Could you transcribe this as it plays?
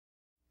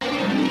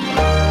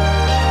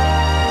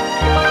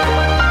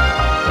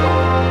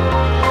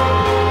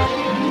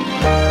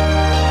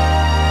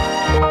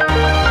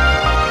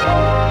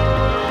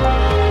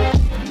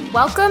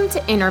Welcome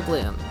to Inner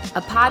Bloom,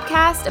 a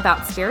podcast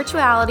about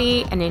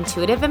spirituality and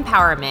intuitive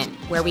empowerment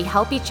where we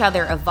help each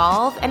other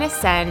evolve and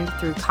ascend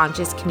through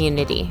conscious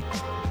community.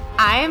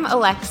 I'm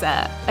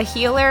Alexa, a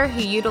healer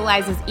who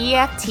utilizes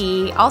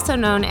EFT, also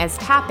known as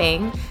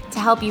tapping, to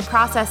help you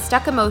process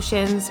stuck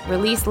emotions,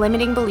 release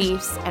limiting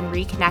beliefs, and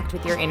reconnect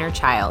with your inner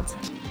child.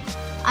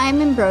 I'm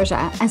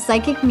Ambrosia, a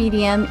psychic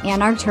medium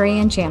and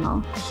Arcturian channel,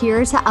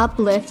 here to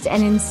uplift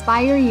and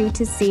inspire you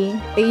to see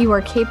that you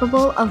are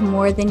capable of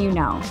more than you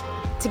know.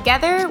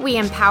 Together, we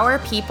empower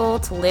people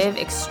to live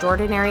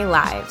extraordinary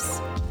lives.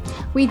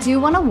 We do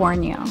want to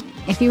warn you,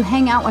 if you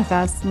hang out with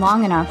us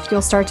long enough,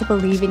 you'll start to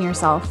believe in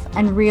yourself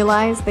and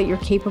realize that you're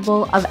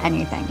capable of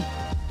anything.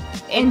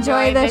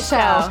 Enjoy the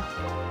show.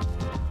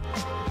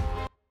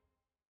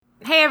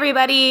 Hey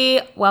everybody,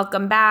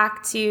 welcome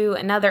back to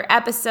another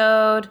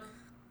episode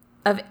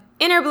of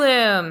Inner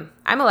Bloom.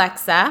 I'm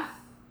Alexa.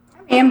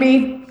 I'm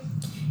Ambi.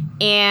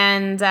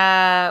 And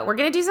we're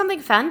going to do something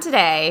fun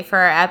today for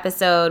our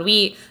episode.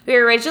 We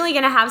were originally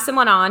going to have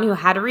someone on who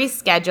had to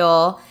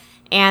reschedule.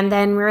 And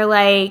then we were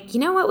like, you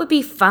know what would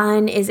be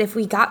fun is if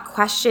we got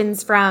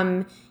questions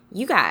from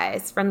you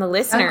guys, from the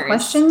listeners.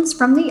 Questions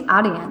from the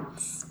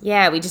audience.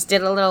 Yeah, we just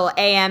did a little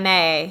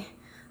AMA.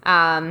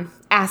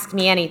 Ask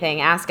me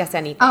anything. Ask us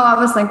anything. Oh, I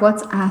was like,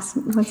 what's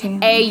AMA?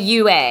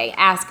 AUA.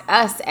 Ask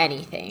us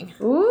anything.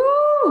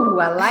 Ooh,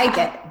 I like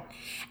it.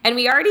 And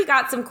we already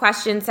got some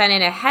questions sent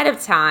in ahead of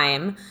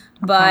time,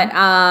 but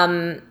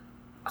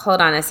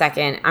hold on a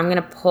second. I'm going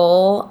to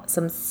pull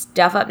some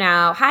stuff up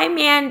now. Hi,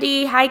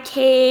 Mandy. Hi,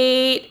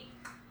 Kate.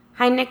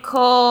 Hi,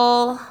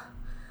 Nicole.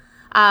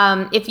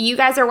 If you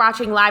guys are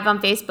watching live on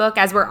Facebook,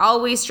 as we're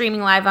always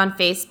streaming live on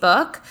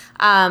Facebook,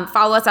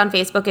 follow us on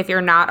Facebook if you're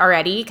not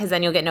already, because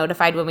then you'll get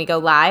notified when we go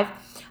live.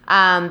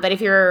 But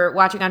if you're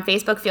watching on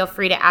Facebook, feel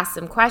free to ask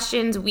some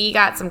questions. We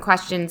got some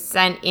questions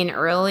sent in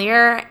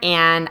earlier,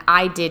 and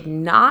I did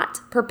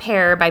not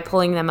prepare by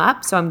pulling them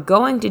up, so I'm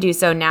going to do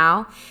so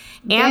now.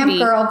 Vamp,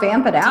 girl,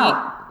 vamp it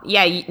out.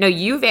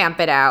 You vamp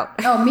it out.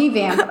 Oh, me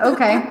vamp.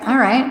 Okay, all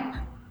right.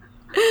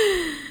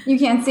 You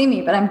can't see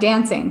me, but I'm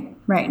dancing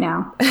right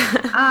now.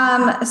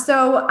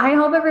 So I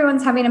hope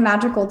everyone's having a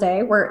magical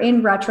day. We're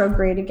in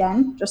retrograde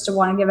again, just to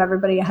want to give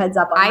everybody a heads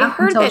up on that. I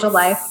heard until that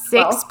July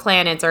 6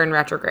 planets are in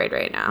retrograde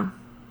right now.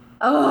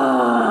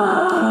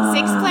 Oh.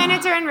 6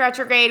 planets are in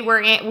retrograde.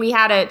 We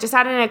just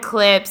had an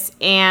eclipse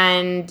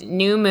and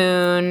new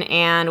moon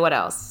and what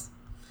else?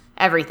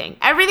 Everything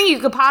you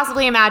could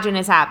possibly imagine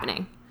is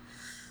happening.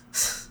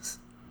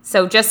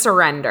 So just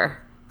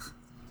surrender.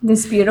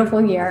 This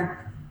beautiful year.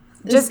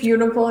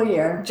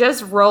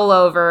 Just roll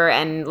over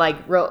and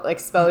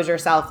expose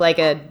yourself like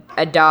a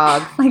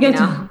dog. Like a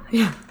dog.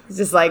 Yeah. It's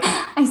just like,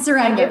 I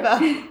surrender.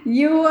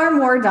 You are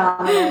more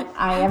dominant.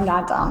 I am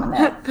not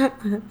dominant.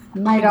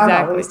 My dog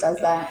always does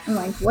that. I'm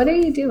like, what are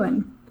you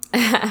doing?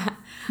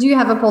 Do you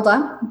have it pulled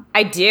up?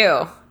 I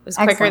do. It was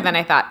quicker than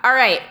I thought. All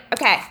right.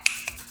 Okay.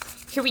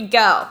 Here we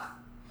go.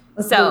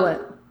 Let's do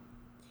it.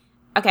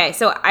 Okay.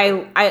 So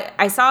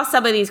I saw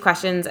some of these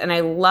questions and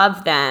I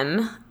love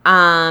them.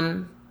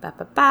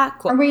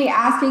 Cool. Are we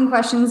asking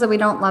questions that we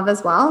don't love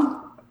as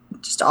well?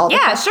 Just all the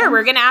questions? Sure.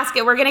 We're going to ask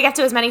it. We're going to get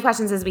to as many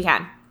questions as we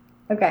can.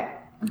 Okay.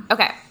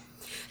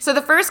 So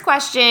the first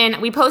question,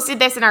 we posted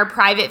this in our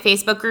private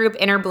Facebook group,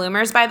 Inner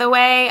Bloomers, by the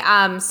way.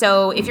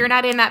 So if you're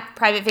not in that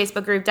private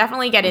Facebook group,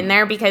 definitely get in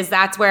there because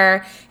that's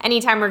where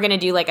anytime we're going to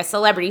do like a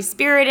celebrity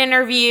spirit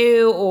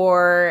interview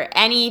or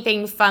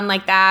anything fun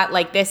like that,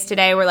 like this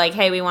today, we're like,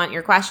 hey, we want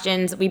your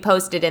questions. We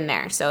post it in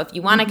there. So if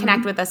you want to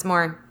connect with us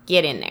more,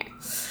 get in there.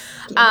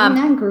 In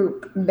that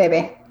group,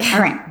 baby.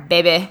 All right.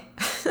 Baby.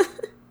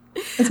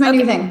 It's my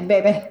new thing,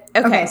 baby.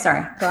 Okay,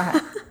 sorry. Go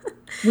ahead.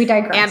 We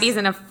digress. Ambi's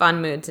in a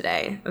fun mood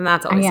today, and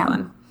that's always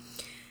fun.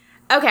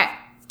 Okay.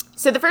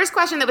 So the first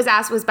question that was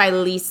asked was by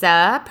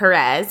Lisa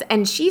Perez,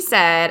 and she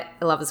said,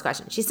 I love this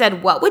question. She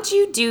said, what would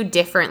you do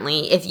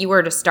differently if you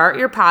were to start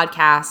your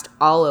podcast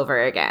all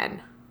over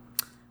again?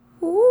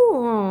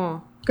 Ooh.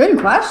 Good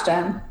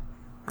question.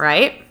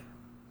 Right?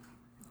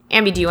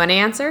 Ambi, do you want to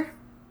answer?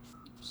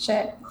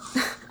 Shit.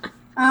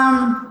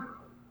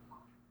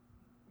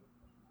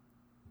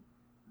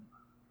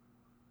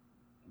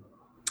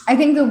 I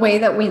think the way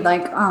that we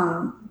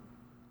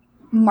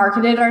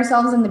marketed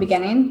ourselves in the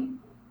beginning,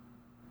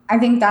 I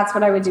think that's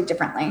what I would do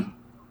differently.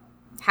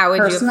 How would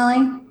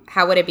personally?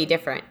 How would it be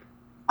different?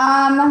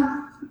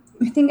 I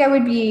think I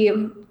would be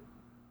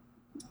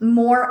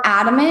more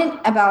adamant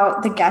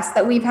about the guests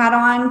that we've had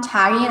on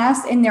tagging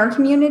us in their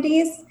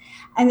communities,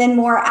 and then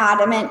more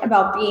adamant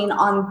about being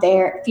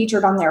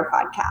featured on their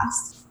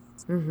podcasts.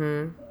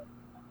 Mm-hmm.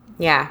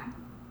 Yeah,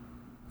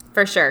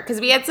 for sure.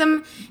 Because we had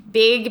some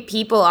big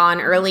people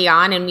on early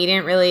on, and we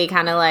didn't really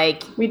kind of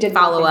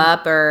follow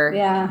up or.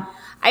 Yeah.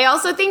 I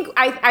also think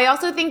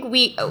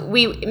we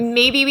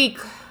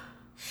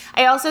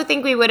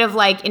would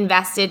have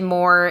invested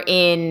more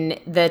in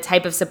the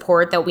type of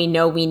support that we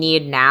know we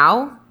need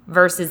now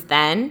versus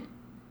then.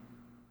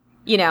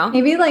 You know,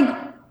 maybe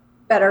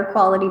better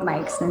quality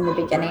mics in the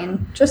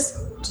beginning.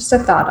 Just a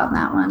thought on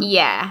that one.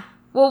 Yeah.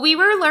 Well, we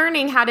were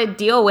learning how to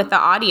deal with the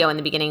audio in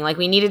the beginning. Like,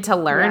 we needed to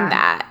learn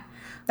that.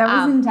 That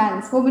was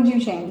intense. What would you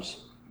change?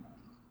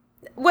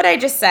 What I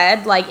just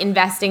said, like,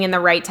 investing in the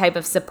right type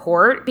of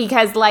support,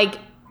 because, like,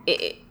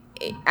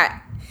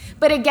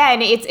 but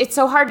again, it's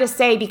so hard to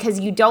say because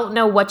you don't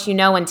know what you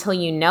know until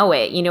you know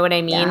it. You know what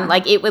I mean? Yeah.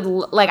 Like, it would,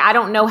 like, I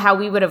don't know how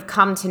we would have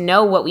come to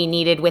know what we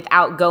needed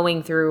without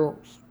going through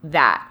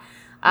that.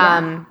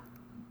 Yeah.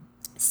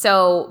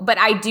 So, but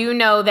I do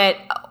know that,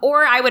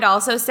 or I would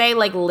also say,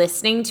 like,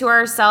 listening to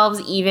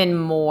ourselves even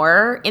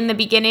more in the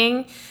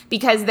beginning,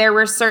 because there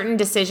were certain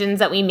decisions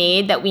that we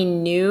made that we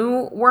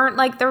knew weren't,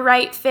 like, the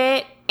right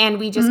fit, and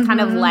we just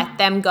kind of let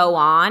them go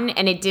on,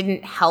 and it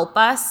didn't help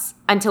us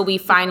until we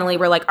finally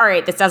were like, all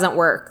right, this doesn't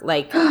work.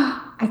 Like,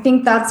 I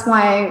think that's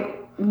why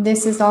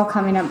this is all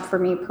coming up for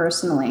me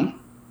personally,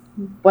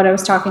 what I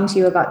was talking to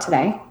you about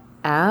today.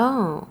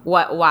 Oh,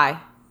 why?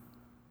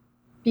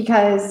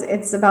 Because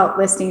it's about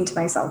listening to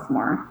myself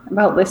more,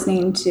 about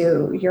listening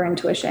to your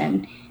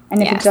intuition.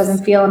 And if it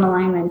doesn't feel in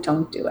alignment,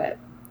 don't do it.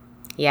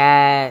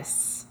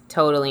 Yes,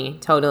 totally.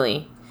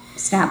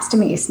 Snaps to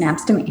me.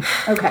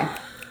 Okay.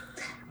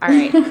 All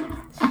right.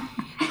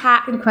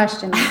 Good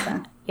question,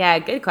 Lisa. Yeah,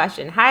 good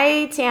question.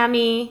 Hi,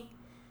 Tammy.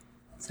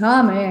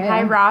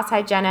 Hi, Ross.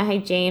 Hi, Jenna. Hi,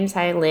 James.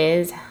 Hi,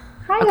 Liz.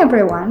 Hi,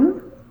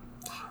 everyone.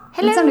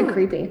 Hello. That sounded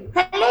creepy.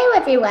 Hello,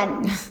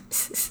 everyone.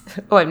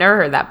 Oh, I've never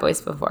heard that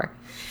voice before.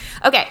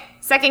 Okay,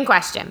 second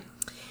question.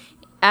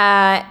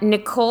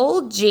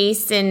 Nicole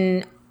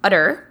Jason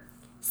Utter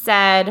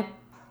said,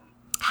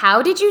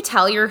 how did you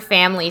tell your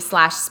family /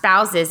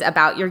 spouses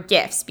about your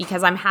gifts?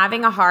 Because I'm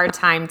having a hard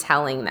time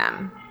telling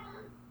them.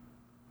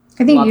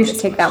 I think you should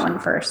take that one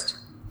first.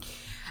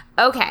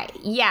 Okay,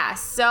 yeah.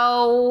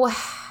 So,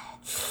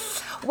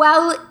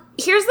 well,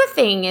 here's the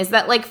thing is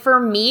that, like, for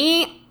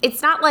me,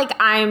 it's not like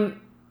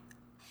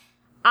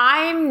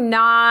I'm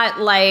not,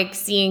 like,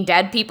 seeing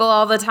dead people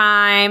all the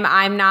time.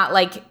 I'm not,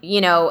 like,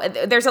 you know,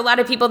 there's a lot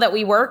of people that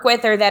we work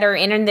with or that are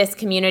in this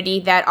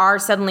community that are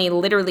suddenly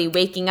literally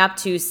waking up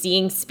to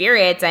seeing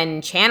spirits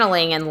and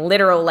channeling and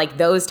literal, like,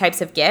 those types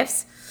of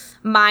gifts.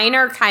 Mine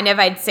are kind of,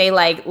 I'd say,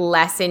 like,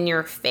 less in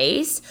your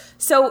face.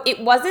 So it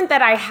wasn't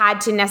that I had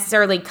to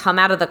necessarily come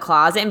out of the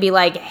closet and be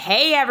like,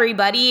 hey,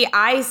 everybody,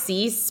 I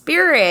see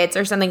spirits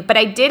or something. But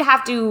I did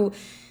have to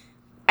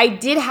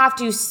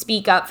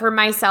speak up for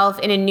myself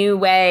in a new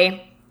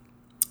way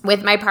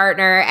with my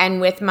partner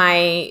and with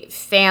my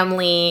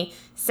family,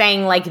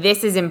 saying, like,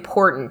 this is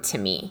important to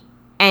me.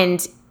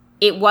 And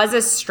it was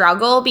a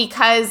struggle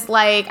because,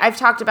 like, I've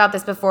talked about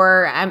this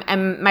before,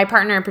 and my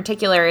partner in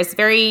particular is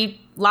very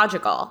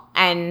logical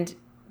and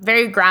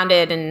very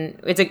grounded, and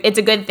it's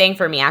a good thing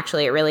for me,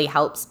 actually. It really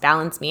helps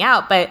balance me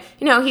out. But,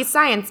 you know, he's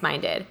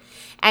science-minded.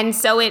 And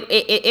so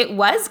it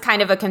was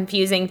kind of a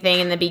confusing thing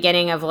in the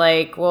beginning of,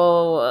 like,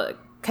 well,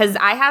 because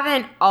I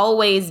haven't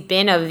always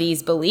been of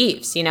these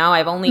beliefs, you know?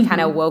 I've only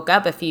kind of woke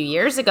up a few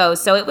years ago.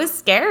 So it was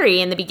scary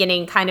in the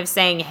beginning, kind of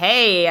saying,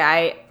 hey,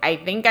 I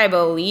think I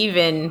believe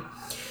in,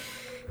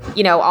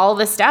 you know, all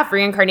this stuff,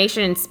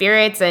 reincarnation and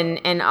spirits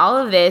and all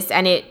of this.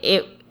 And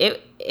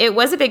it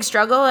was a big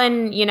struggle.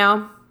 And, you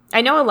know,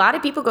 I know a lot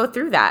of people go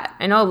through that.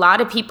 I know a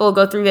lot of people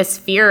go through this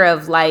fear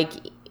of, like,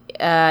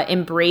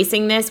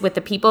 embracing this with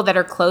the people that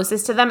are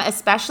closest to them,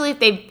 especially if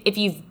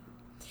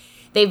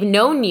they've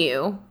known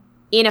you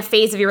in a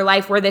phase of your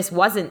life where this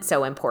wasn't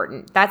so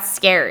important. That's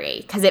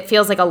scary because it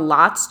feels like a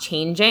lot's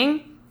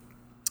changing.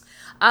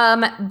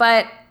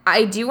 But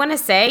I do want to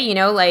say, you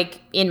know,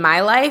 like, in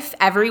my life,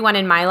 everyone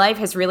in my life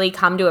has really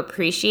come to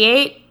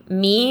appreciate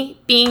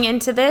me being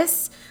into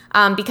this,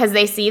 because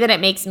they see that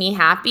it makes me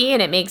happy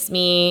and it makes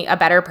me a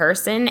better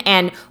person.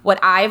 And what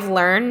I've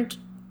learned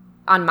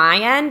on my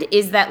end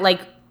is that, like,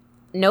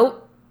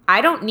 nope,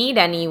 I don't need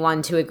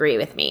anyone to agree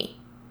with me.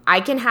 I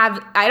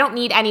don't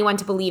need anyone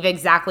to believe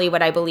exactly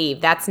what I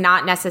believe. That's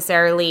not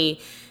necessarily,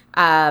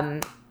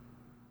 that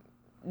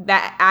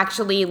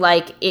actually,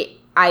 like,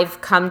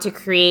 I've come to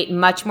create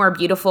much more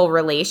beautiful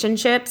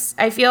relationships,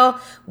 I feel,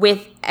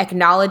 with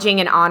acknowledging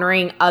and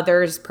honoring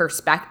others'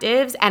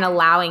 perspectives and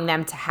allowing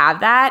them to have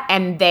that,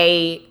 and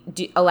they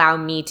allow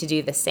me to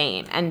do the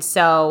same. And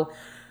so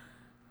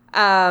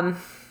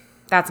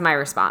that's my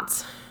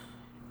response,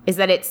 is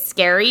that it's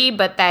scary,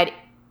 but that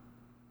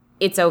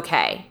it's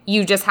okay.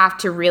 You just have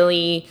to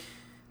really,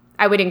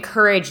 I would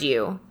encourage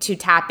you to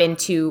tap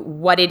into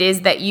what it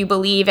is that you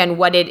believe and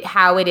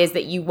how it is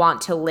that you want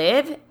to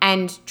live,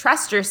 and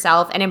trust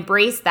yourself and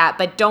embrace that,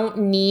 but don't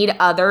need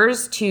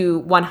others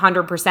to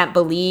 100%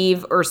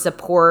 believe or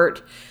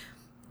support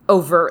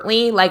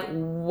overtly, like,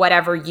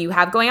 whatever you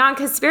have going on,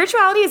 because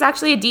spirituality is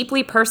actually a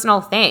deeply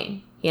personal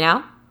thing, you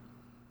know?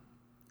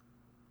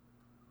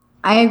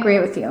 I agree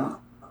with you.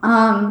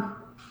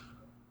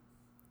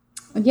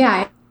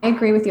 Yeah, I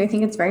agree with you. I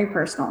think it's very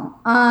personal.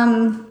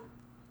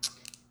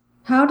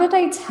 How did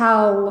I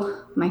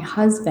tell my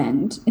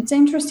husband? It's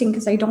interesting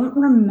because I don't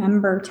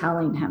remember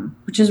telling him,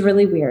 which is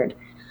really weird.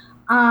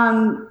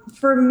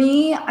 For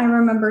me, I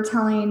remember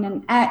telling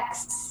an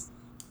ex,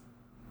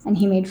 and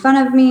he made fun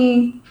of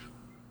me.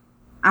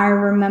 I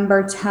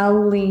remember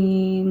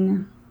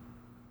telling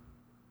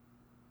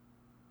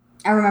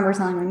I remember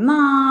telling my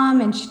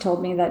mom, and she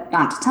told me that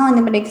not to tell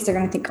anybody because they're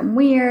going to think I'm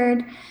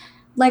weird.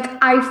 Like,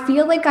 I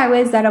feel like I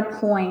was at a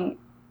point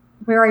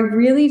where I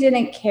really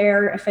didn't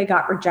care if I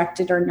got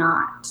rejected or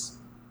not.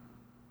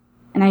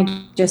 And I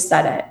just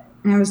said it.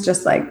 And I was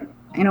just like,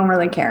 I don't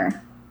really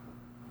care.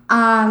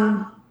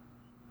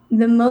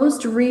 The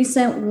most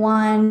recent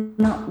one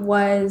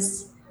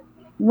was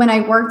when I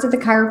worked at the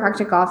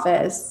chiropractic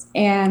office,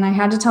 and I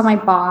had to tell my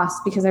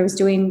boss because I was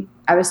starting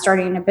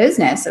a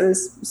business. I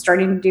was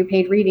starting to do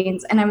paid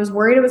readings, and I was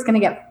worried I was going to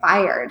get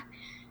fired.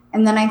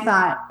 And then I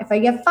thought, if I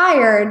get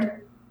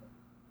fired,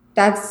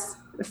 that's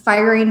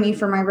firing me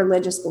for my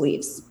religious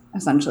beliefs,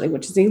 essentially,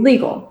 which is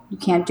illegal. You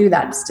can't do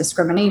that. It's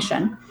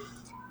discrimination.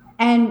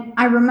 And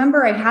I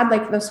remember I had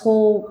like this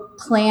whole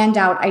planned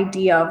out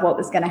idea of what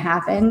was going to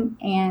happen,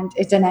 and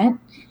it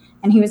didn't.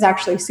 And he was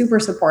actually super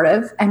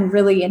supportive and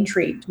really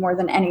intrigued more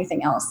than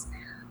anything else.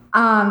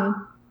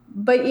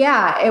 But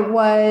yeah, it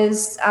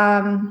was,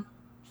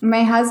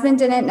 my husband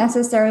didn't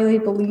necessarily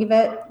believe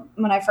it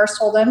when I first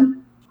told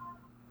him.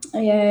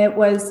 It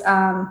was,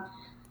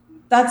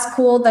 that's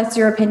cool. That's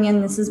your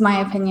opinion. This is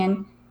my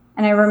opinion.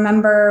 And I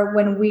remember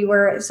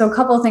so a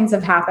couple of things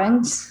have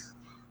happened.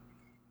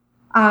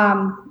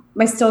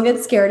 I still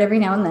get scared every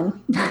now and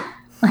then.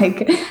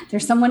 Like,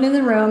 there's someone in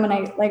the room, and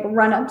I like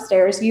run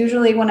upstairs.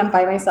 Usually when I'm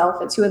by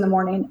myself at 2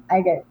 a.m, I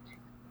get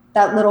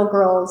that little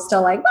girl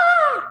still like,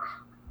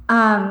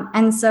 ah!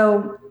 And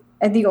so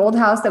at the old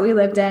house that we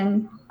lived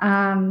in,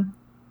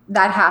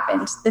 that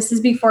happened. This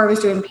is before I was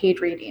doing paid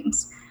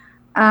readings.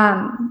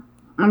 I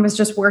was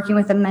just working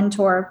with a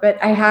mentor,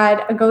 but I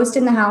had a ghost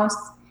in the house,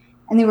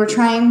 and they were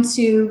trying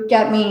to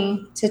get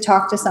me to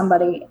talk to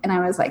somebody. And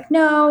I was like,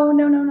 no.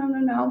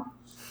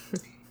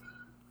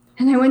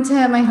 And I went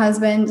to my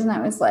husband, and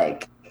I was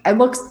like, I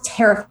looked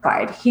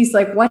terrified. He's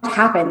like, what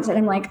happened? And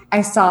I'm like,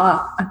 I saw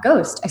a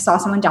ghost. I saw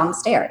someone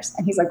downstairs.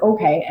 And he's like,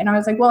 okay. And I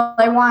was like, well,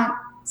 I want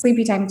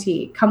sleepy time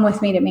tea. Come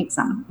with me to make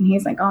some. And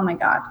he's like, oh my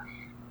God.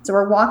 So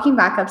we're walking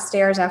back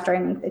upstairs after I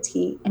make the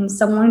tea, and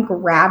someone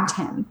grabbed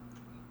him,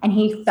 and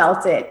he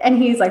felt it.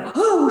 And he's like,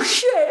 oh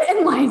shit.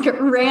 And like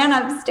ran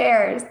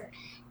upstairs.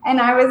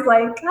 And I was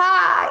like,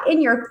 in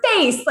your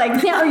face.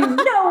 Like, now you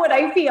know what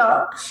I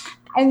feel.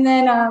 And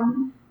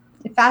then,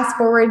 fast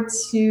forward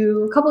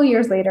to a couple of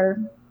years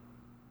later,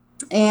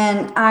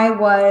 and I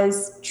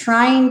was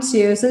trying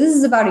to, so this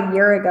is about a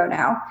year ago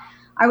now,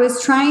 I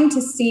was trying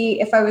to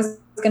see if I was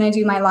going to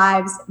do my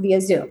lives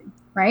via Zoom,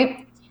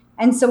 right?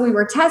 And so we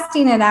were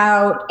testing it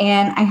out,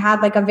 and I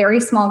had like a very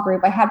small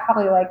group. I had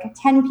probably like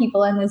 10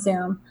 people in the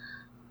Zoom,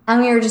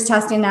 and we were just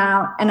testing it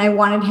out, and I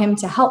wanted him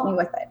to help me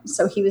with it.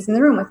 So he was in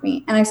the room with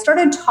me, and I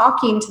started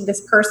talking to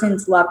this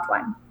person's loved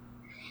one.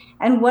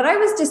 And what I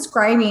was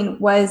describing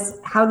was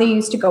how they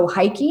used to go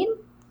hiking,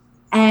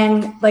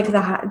 and like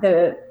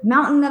the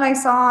mountain that I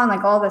saw, and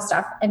like all this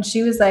stuff. And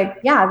she was like,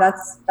 yeah,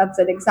 that's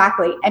it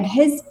exactly. And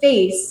his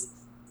face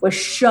was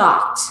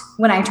shocked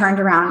when I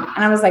turned around,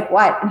 and I was like,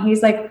 what? And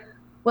he's like,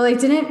 well, I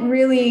didn't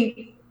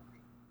really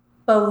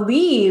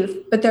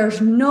believe, but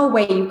there's no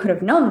way you could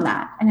have known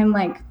that. And I'm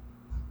like,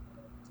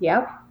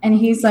 yep. And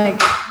he's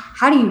like,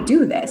 how do you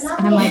do this?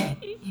 And I'm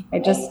like, I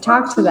just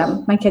talked to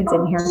them. My kid's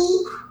in here.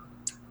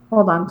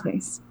 Hold on,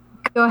 please.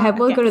 Go ahead.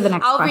 We'll go to the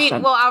next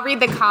question. I'll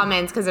read the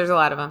comments because there's a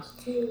lot of them.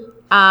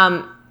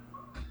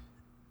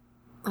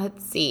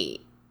 Let's see.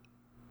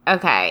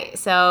 Okay.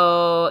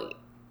 So,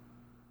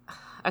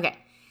 okay.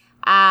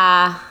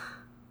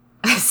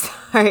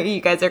 Sorry,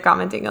 you guys are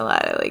commenting a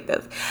lot. I like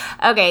this.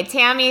 Okay.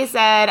 Tammy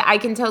said, I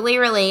can totally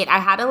relate. I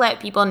had to let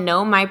people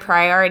know my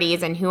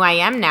priorities and who I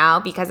am now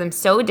because I'm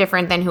so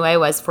different than who I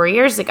was 4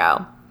 years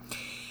ago.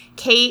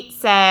 Kate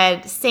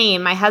said,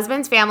 same. My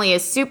husband's family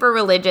is super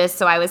religious,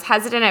 so I was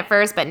hesitant at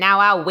first, but now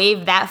I'll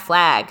wave that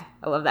flag.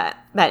 I love that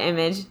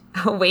image.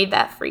 I'll wave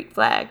that freak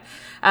flag.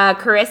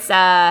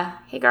 Carissa,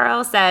 hey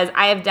girl, says,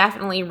 I have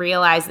definitely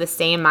realized the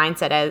same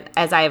mindset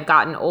as I have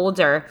gotten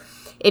older.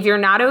 If you're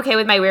not okay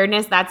with my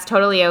weirdness, that's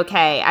totally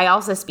okay. I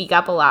also speak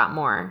up a lot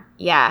more.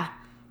 Yeah.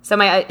 So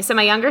my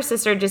younger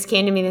sister just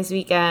came to me this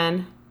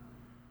weekend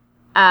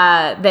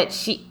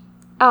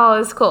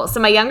it's cool. So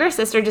my younger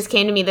sister just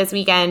came to me this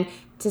weekend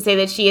to say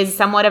that she is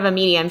somewhat of a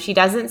medium. She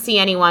doesn't see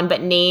anyone,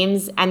 but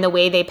names and the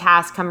way they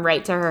pass come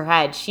right to her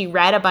head. She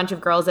read a bunch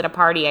of girls at a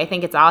party. I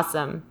think it's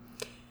awesome.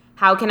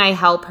 How can I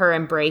help her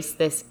embrace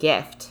this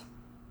gift?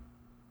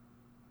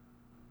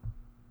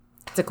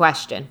 It's a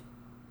question.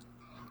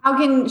 How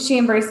can she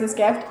embrace this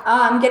gift?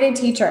 Get a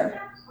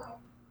teacher.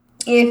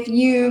 If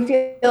you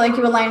feel like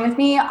you align with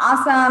me,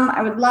 awesome.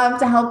 I would love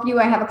to help you.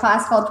 I have a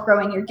class called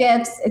Growing Your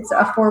Gifts. It's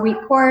a 4-week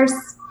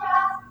course.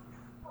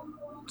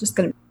 Just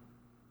going to.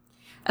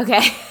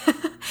 Okay.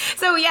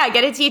 So yeah,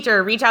 get a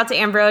teacher, reach out to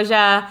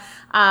Ambrosia,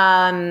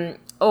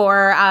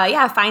 or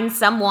find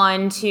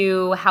someone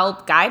to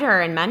help guide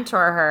her and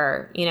mentor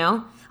her, you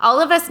know? All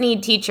of us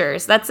need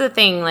teachers. That's the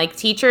thing. Like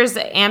teachers,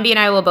 Ambi and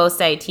I will both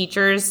say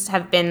teachers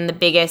have been the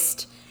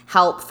biggest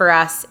help for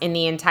us in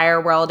the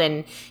entire world,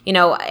 and, you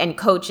know, and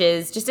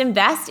coaches. Just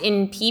invest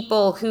in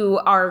people who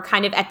are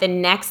kind of at the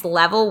next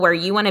level where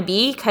you want to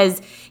be,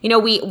 because, you know,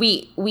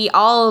 we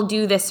all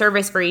do this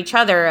service for each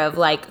other of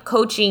like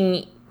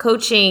coaching.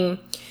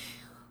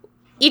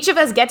 Each of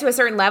us get to a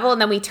certain level, and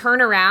then we turn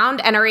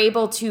around and are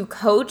able to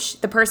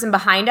coach the person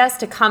behind us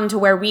to come to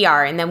where we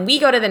are. And then we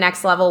go to the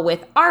next level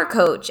with our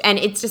coach. And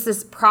it's just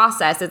this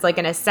process. It's like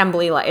an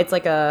assembly line. It's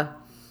like a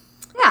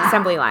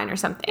assembly line or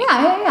something.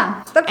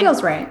 Yeah. That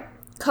feels right.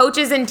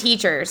 Coaches and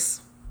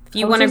teachers. If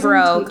you want to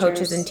grow,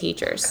 coaches and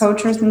teachers.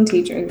 Coaches and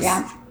teachers,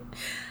 yeah.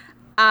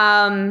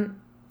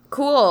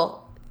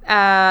 Cool.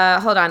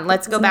 Hold on.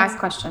 Let's go back. Next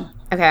question.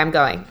 Okay, I'm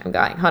going. Hold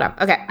on.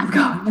 Okay. I'm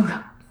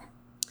going.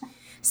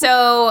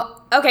 So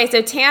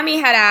Tammy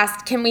had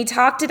asked, can we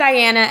talk to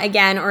Diana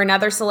again or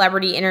another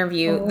celebrity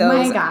interview?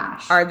 Those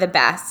are the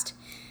best.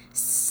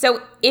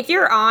 So if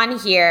you're on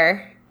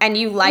here and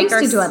you like I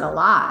used to do it a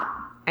lot.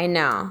 I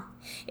know.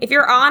 If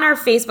you're on our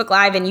Facebook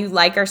Live and you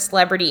like our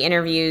celebrity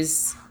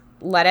interviews,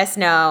 let us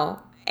know.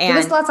 And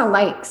give us lots of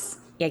likes.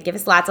 Yeah, give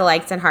us lots of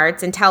likes and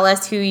hearts, and tell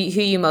us who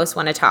you most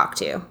want to talk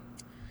to.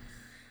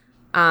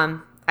 I've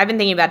been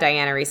thinking about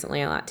Diana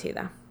recently a lot too,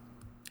 though.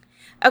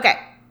 Okay.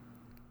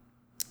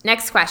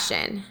 Next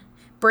question.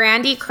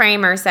 Brandy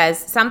Kramer says,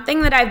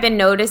 something that I've been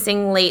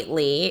noticing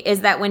lately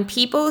is that when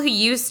people who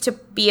used to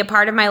be a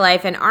part of my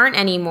life and aren't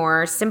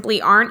anymore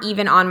simply aren't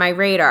even on my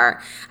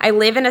radar. I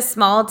live in a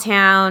small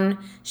town,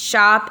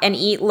 shop and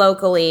eat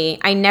locally.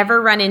 I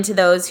never run into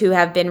those who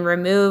have been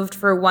removed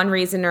for one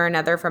reason or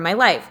another from my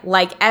life,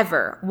 like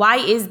ever. Why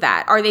is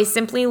that? Are they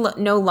simply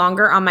no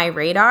longer on my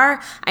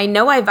radar? I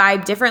know I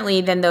vibe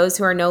differently than those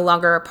who are no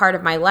longer a part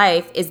of my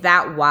life. Is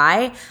that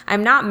why?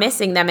 I'm not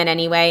missing them in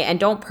any way and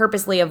don't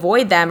purposely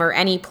avoid them or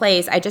any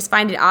place. I just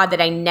find it odd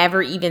that I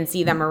never even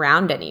see them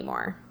around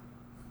anymore.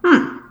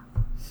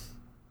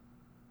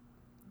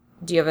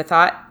 Do you have a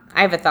thought?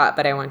 I have a thought,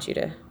 but I want you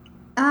to.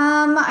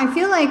 I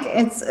feel like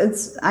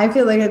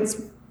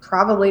it's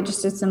probably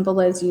just as simple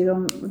as you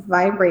don't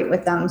vibrate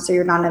with them, so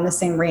you're not in the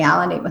same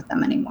reality with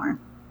them anymore.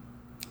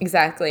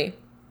 Exactly.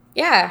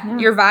 Yeah.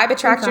 Your vibe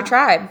attracts your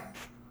tribe.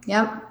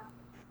 Yep.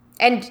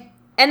 And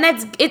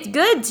it's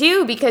good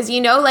too, because,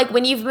 you know, like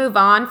when you've moved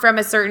on from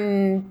a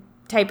certain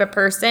type of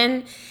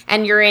person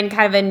and you're in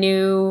kind of a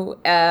new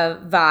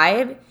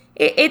vibe,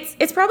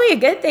 it's probably a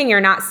good thing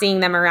you're not seeing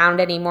them around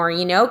anymore,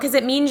 you know, because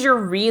it means you're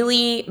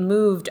really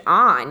moved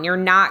on. You're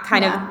not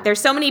kind of, there's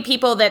so many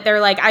people that they're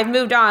like, I've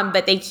moved on,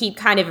 but they keep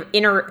kind of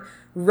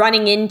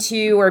running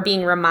into or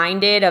being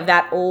reminded of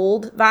that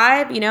old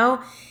vibe, you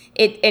know,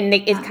 it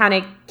kind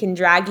of can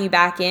drag you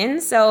back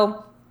in.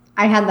 So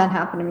I had that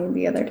happen to me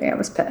the other day. I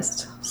was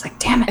pissed. I was like,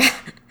 damn it.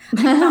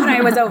 I thought I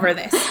was over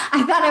this.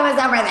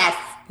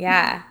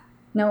 Yeah.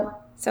 Nope.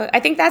 So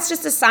I think that's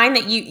just a sign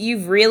that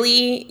you've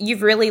really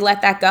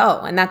let that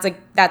go, and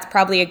that's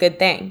probably a good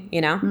thing, you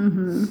know.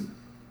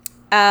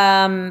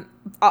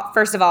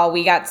 First of all,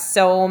 we got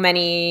so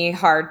many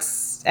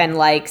hearts and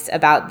likes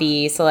about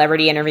the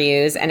celebrity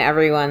interviews, and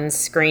everyone's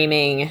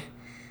screaming.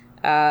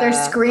 They're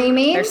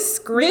screaming.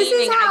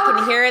 I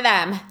can hear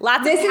them.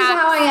 This is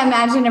how I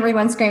imagine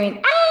everyone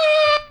screaming.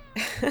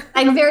 Ah!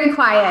 Like very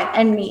quiet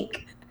and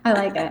meek. I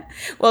like it.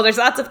 Well, there's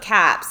lots of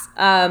caps.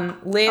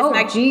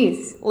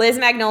 Liz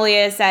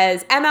Magnolia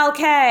says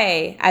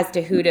MLK as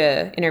to who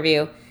to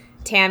interview.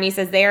 Tammy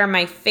says they are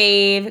my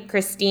fave.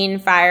 Christine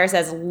Fire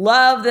says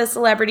love the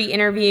celebrity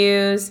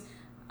interviews.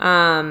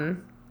 MLK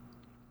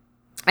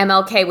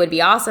would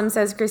be awesome,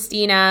 says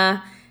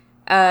Christina.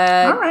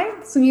 All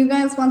right. So you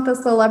guys want the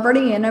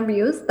celebrity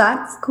interviews?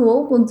 That's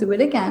cool. We'll do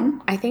it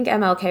again. I think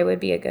MLK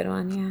would be a good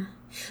one. Yeah.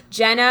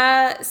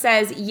 Jenna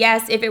says,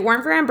 yes, if it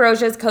weren't for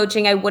Ambrosia's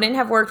coaching, I wouldn't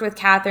have worked with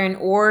Catherine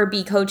or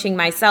be coaching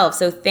myself.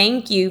 So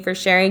thank you for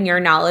sharing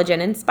your knowledge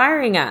and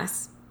inspiring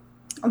us.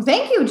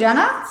 Thank you,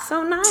 Jenna.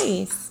 So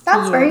nice.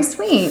 That's very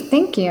sweet.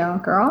 Thank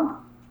you,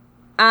 girl.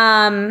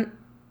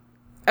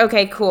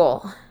 Okay,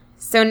 cool.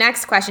 So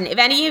next question. If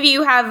any of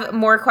you have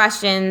more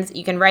questions,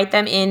 you can write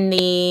them in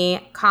the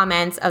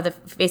comments of the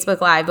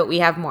Facebook Live, but we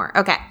have more.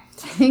 Okay.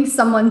 I think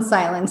someone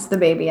silenced the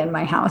baby in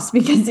my house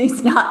because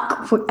he's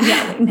not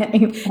yelling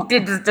anymore.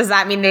 Does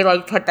that mean they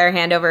like put their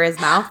hand over his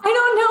mouth? I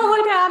don't know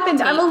what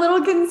happened. I'm a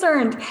little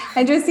concerned.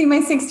 I just see my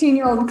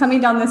 16-year-old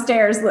coming down the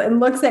stairs and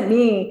looks at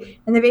me,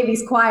 and the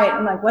baby's quiet.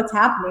 I'm like, what's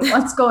happening?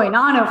 What's going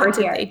on over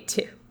here?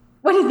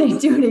 What did they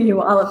do to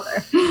you,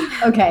 Oliver?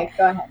 Okay,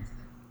 go ahead.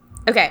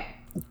 Okay.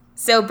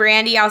 So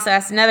Brandy also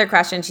asked another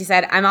question. She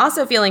said, I'm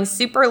also feeling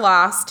super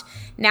lost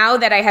now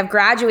that I have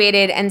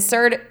graduated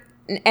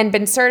and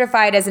been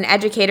certified as an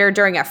educator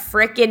during a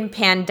frickin'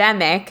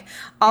 pandemic.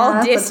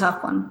 That's a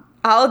tough one.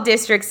 All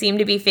districts seem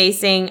to be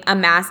facing a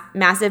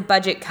massive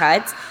budget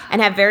cuts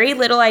and have very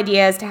little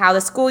idea as to how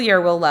the school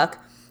year will look.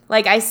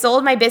 Like, I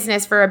sold my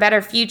business for a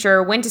better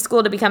future, went to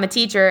school to become a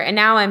teacher, and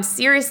now I'm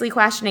seriously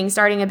questioning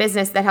starting a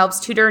business that helps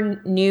tutor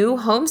new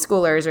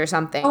homeschoolers or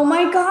something. Oh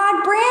my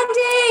God,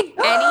 Brandy!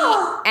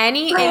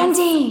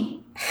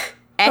 Brandy!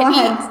 Go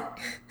ahead.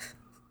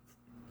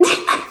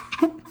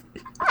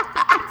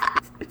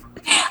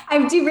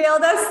 I've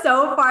derailed us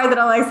so far that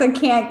Alexa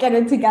can't get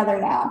it together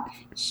now.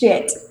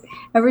 Shit.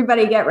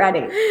 Everybody get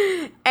ready.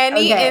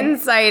 Any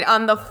insight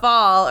on the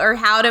fall or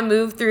how to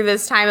move through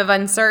this time of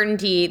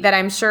uncertainty that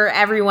I'm sure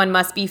everyone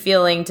must be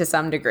feeling to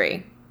some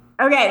degree?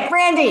 Okay,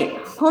 Brandy,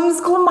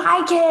 homeschool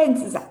my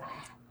kids.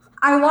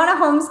 I want to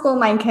homeschool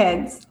my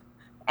kids.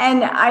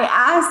 And I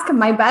asked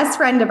my best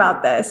friend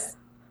about this.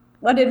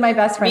 What did my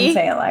best friend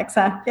say,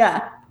 Alexa?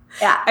 Yeah.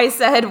 I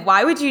said,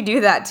 why would you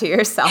do that to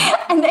yourself?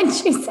 And then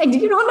she said,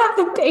 you don't have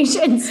the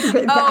patience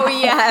for that. Oh,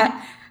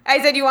 yeah. I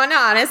said, you want to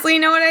honestly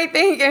know what I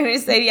think? And she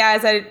said, yeah. I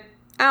said,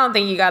 I don't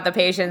think you got the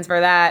patience for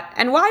that.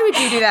 And why would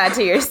you do that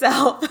to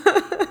yourself? So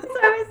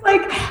I was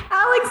like,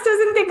 Alex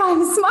doesn't think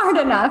I'm smart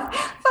enough.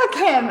 Fuck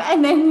him.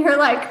 And then you're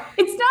like,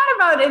 it's not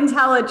about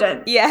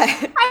intelligence. Yeah. I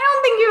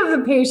don't think you have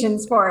the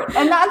patience for it.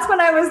 And that's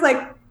when I was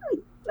like,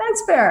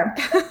 that's fair.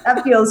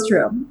 That feels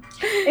true.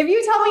 If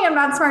you tell me I'm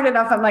not smart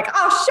enough, I'm like,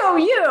 I'll show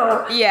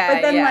you. Yeah.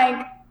 But then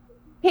like,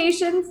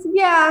 patience,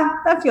 yeah,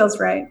 that feels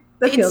right.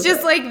 It's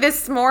just like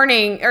this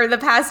morning or the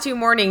past 2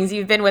 mornings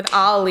you've been with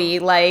Ollie,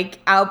 like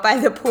out by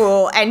the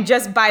pool and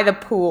just by the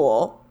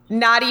pool,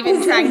 not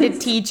even trying to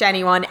teach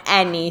anyone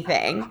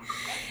anything.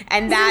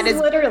 And that is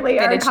literally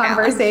our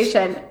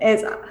conversation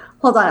is,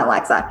 hold on,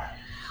 Alexa.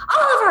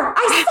 Oliver,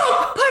 I said,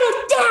 put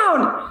it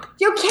down.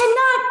 You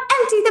cannot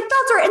empty the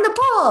filter in the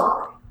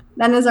pool.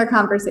 That is our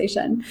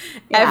conversation.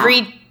 Yeah.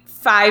 Every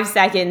 5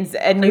 seconds,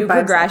 a new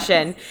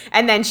progression.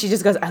 And then she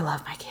just goes, I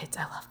love my kids.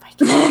 I love my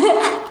kids.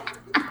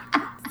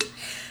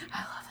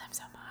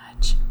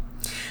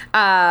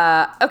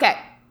 Okay.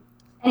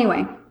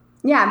 Anyway,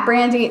 yeah,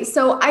 Brandy.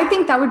 So I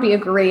think that would be a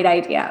great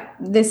idea.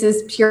 This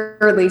is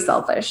purely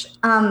selfish.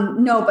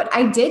 No, but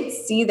I did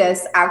see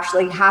this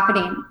actually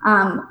happening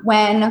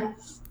when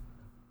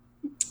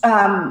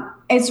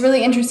it's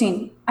really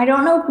interesting. I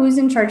don't know who's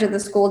in charge of the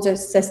school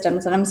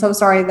systems, and I'm so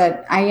sorry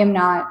that I am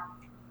not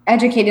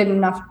educated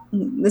enough.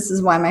 This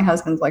is why my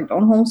husband's like,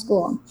 don't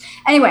homeschool them.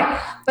 Anyway,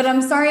 but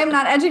I'm sorry I'm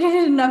not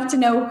educated enough to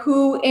know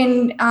who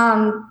in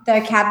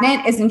the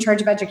cabinet is in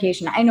charge of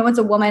education. I know it's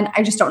a woman.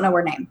 I just don't know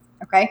her name.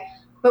 Okay.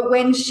 But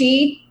when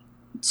she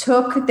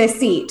took the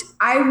seat,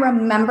 I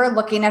remember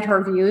looking at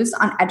her views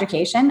on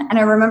education, and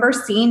I remember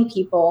seeing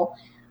people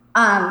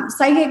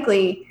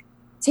psychically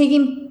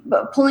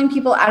pulling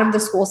people out of the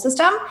school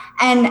system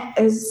and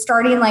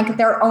starting like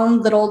their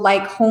own little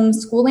like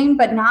homeschooling,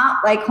 but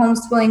not like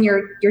homeschooling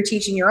you're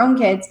teaching your own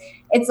kids.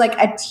 It's like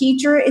a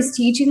teacher is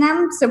teaching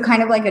them. So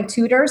kind of like a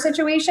tutor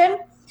situation,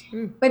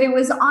 but it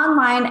was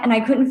online and I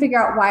couldn't figure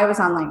out why it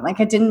was online. Like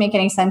it didn't make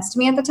any sense to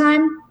me at the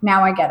time.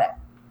 Now I get it.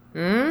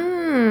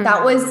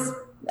 That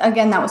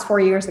was 4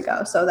 years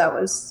ago. So that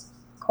was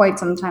quite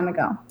some time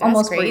ago. That's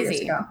almost crazy. 4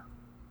 years ago.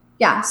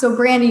 Yeah. So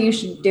Brandy, you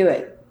should do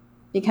it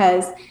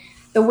because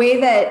the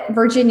way that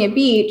Virginia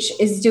Beach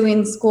is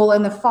doing school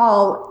in the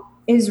fall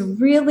is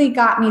really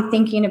got me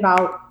thinking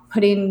about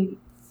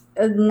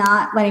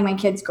not letting my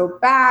kids go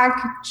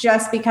back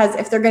just because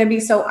if they're going to be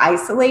so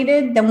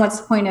isolated, then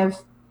what's the point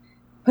of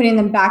putting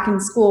them back in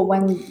school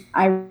when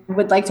I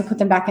would like to put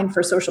them back in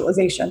for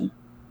socialization?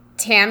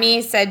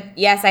 Tammy said,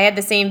 yes, I had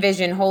the same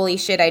vision. Holy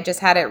shit, I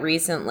just had it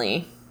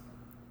recently.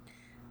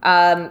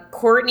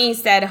 Courtney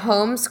said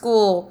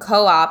homeschool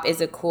co-op is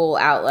a cool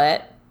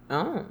outlet.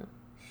 Oh.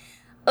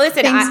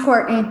 Listen, thanks,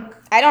 Courtney.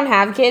 I don't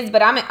have kids,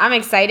 but I'm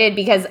excited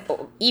because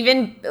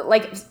even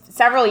like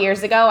several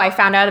years ago, I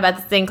found out about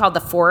this thing called the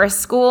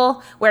forest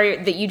school,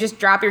 where you just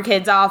drop your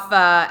kids off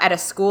at a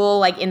school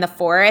like in the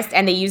forest,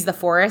 and they use the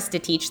forest to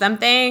teach them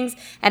things.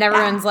 And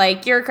everyone's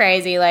like, "You're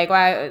crazy!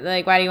 Why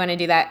do you want to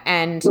do that?"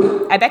 And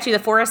I bet you the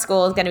forest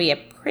school is going to be a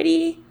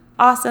pretty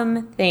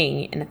awesome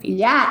thing in the future.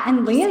 Yeah,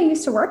 and Leah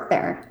used to work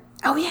there.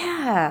 Oh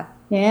yeah,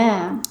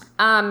 yeah.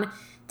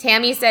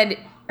 Tammy said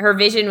her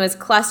vision was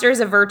clusters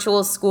of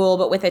virtual school,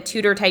 but with a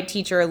tutor-type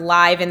teacher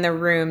live in the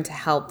room to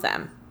help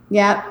them.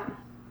 Yep.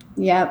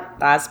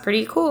 That's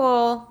pretty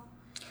cool.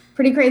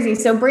 Pretty crazy.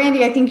 So,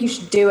 Brandy, I think you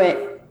should do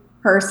it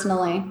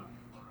personally.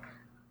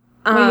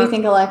 What do you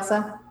think,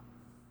 Alexa?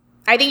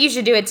 I think you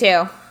should do it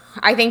too.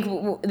 I think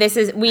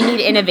we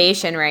need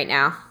innovation right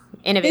now.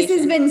 Innovation. This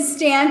has been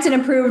stamped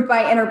and approved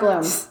by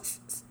Interbloom.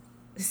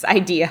 This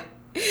idea.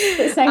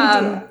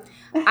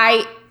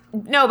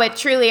 No, but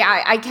truly,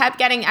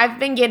 I've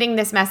been getting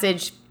this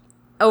message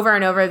over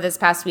and over this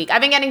past week.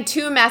 I've been getting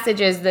 2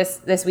 messages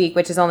this week,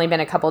 which has only been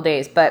a couple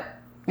days, but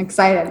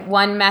excited.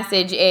 One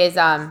message is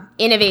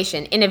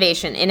innovation.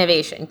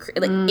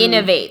 Like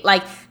innovate.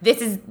 Like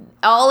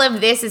all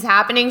of this is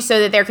happening so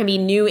that there can be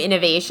new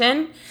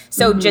innovation.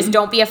 So just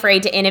don't be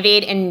afraid to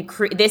innovate, and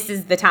this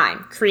is the time.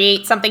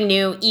 Create something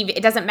new.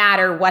 It doesn't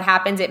matter what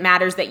happens. It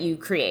matters that you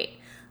create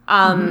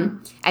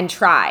and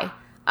try.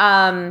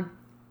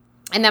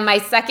 And then my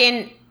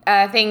second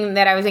thing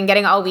that I was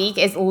getting all week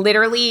is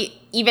literally,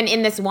 even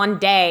in this one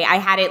day, I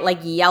had it like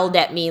yelled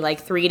at me like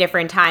 3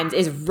 different times,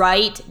 is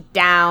write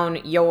down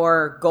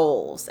your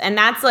goals. And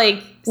that's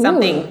like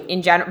something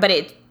in general, but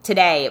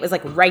today it was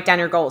like write down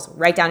your goals,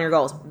 write down your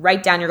goals,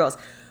 write down your goals,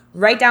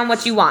 write down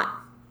what you want,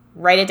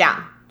 write it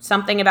down.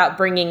 Something about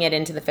bringing it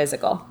into the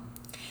physical.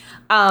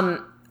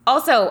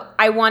 Also,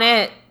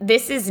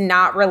 this is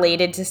not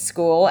related to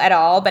school at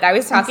all, but I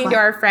was talking to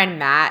our friend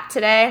Matt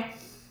today,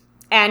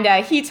 and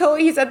he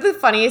said the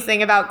funniest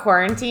thing about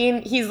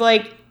quarantine. He's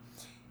like,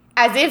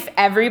 as if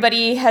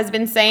everybody has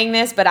been saying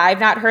this, but I've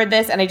not heard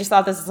this, and I just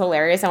thought this was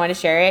hilarious. I want to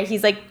share it.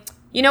 He's like,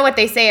 you know what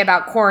they say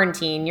about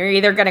quarantine. You're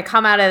either going to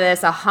come out of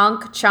this a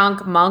hunk,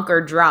 chunk, monk,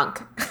 or drunk.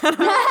 And I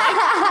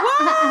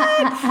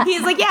was like, what?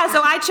 He's like, yeah,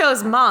 so I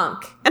chose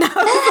monk. And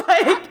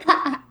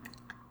I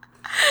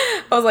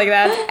was like,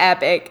 that's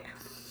epic.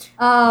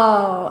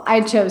 Oh, I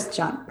chose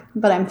chunk,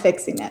 but I'm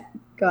fixing it.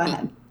 Go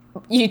ahead.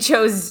 You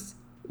chose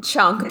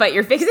chunk, but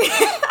you're fixing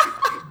it.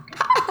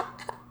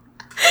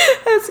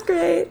 That's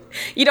great.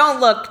 You don't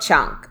look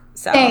chunk.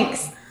 So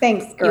Thanks,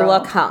 girl. You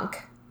look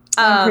hunk.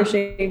 I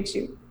appreciate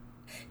you.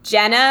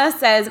 Jenna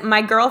says,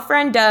 my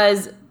girlfriend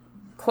does,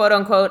 quote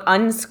unquote,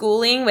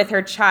 unschooling with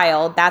her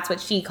child. That's what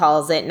she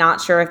calls it.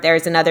 Not sure if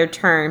there's another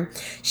term.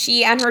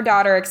 She and her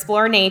daughter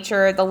explore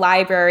nature, the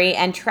library,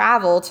 and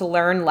travel to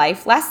learn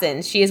life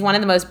lessons. She is one of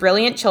the most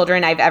brilliant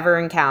children I've ever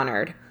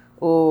encountered.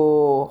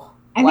 Ooh.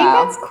 I think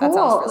that's cool. That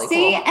sounds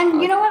really cool.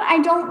 And you know what?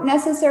 I don't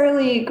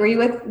necessarily agree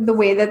with the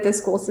way that the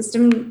school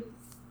system,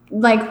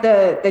 like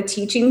the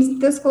teachings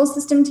the school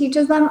system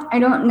teaches them. I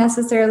don't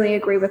necessarily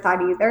agree with that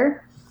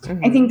either.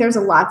 Mm-hmm. I think there's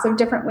lots of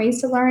different ways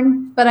to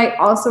learn, but I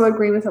also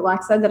agree with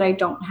Alexa that I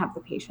don't have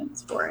the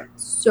patience for it.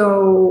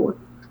 So,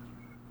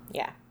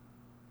 yeah.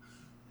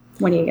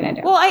 What are you gonna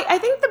do? Well, I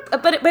think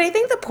but I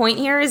think the point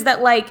here is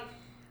that like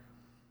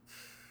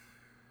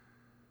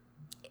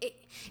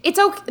it's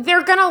okay.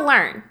 They're gonna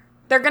learn.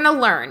 They're gonna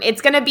learn.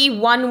 It's gonna be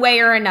one way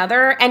or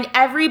another, and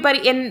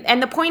everybody.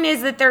 And the point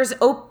is that there's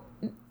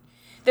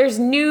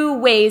new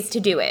ways to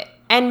do it.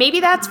 And maybe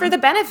that's for the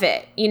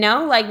benefit, you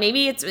know? Like,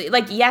 maybe it's,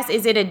 like, yes,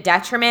 is it a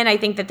detriment? I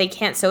think that they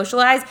can't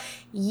socialize.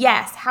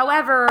 Yes.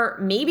 However,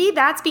 maybe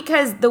that's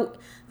because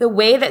the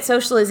way that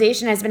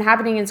socialization has been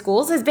happening in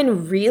schools has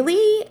been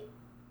really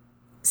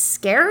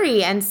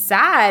scary and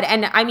sad.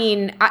 And, I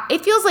mean,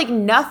 it feels like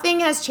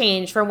nothing has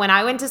changed from when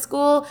I went to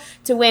school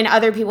to when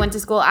other people went to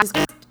school. I just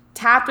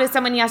tapped with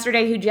someone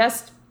yesterday who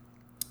just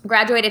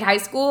graduated high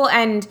school,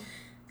 and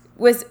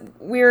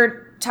we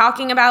were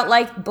talking about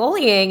like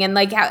bullying and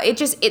like how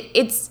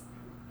it's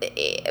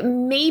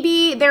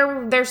maybe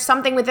there's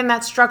something within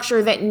that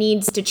structure that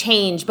needs to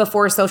change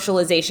before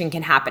socialization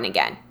can happen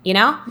again, you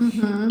know?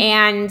 Mm-hmm.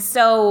 And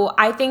so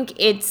I think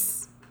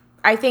this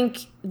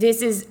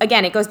is,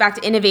 again, it goes back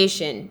to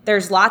innovation.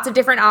 There's lots of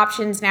different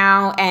options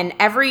now, and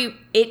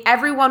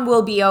everyone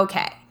will be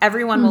okay.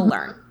 Everyone will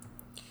learn.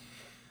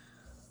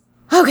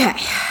 Okay.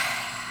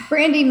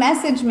 Brandy,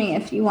 message me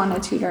if you want a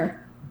tutor.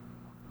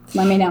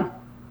 Let me know.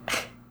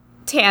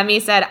 Tammy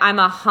said, I'm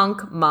a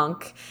hunk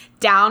monk.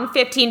 Down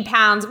 15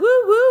 pounds. Woo,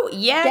 woo.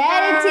 Yeah.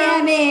 Get it,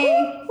 Tammy.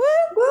 Woo,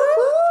 woo,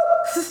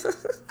 woo.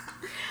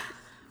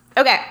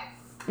 Okay.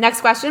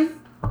 Next question.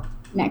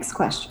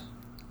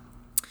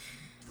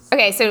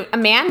 Okay. So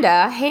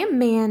Amanda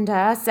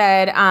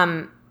said,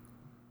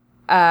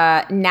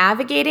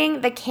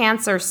 navigating the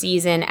Cancer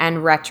season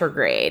and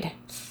retrograde.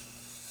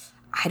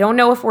 I don't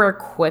know if we're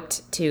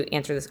equipped to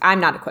answer this. I'm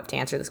not equipped to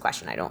answer this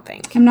question, I don't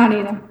think. I'm not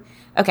either.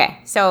 Okay,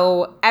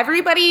 so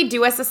everybody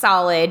do us a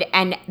solid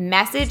and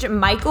message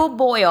Michael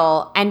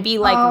Boyle and be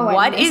like,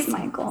 what is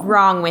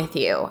wrong with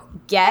you?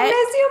 I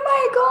miss you,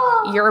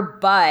 Michael. Your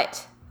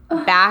butt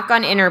back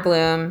on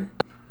Interbloom,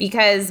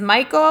 because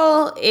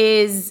Michael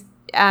is,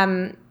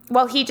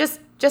 he just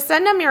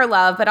send him your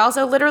love, but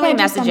also literally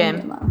message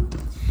him.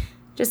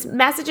 Just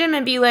message him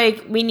and be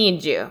like, we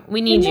need you.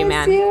 We need you,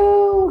 man.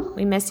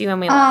 We miss you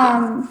and we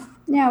love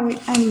you. Yeah,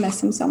 I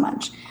miss him so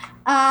much.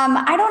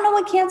 I don't know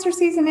what Cancer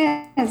season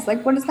is.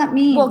 Like, what does that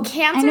mean? Well,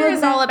 Cancer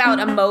is all about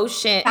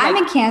emotion.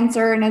 I'm a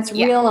Cancer, and it's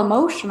real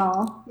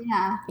emotional.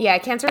 Yeah. Yeah,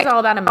 Cancer is all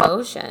about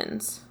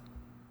emotions.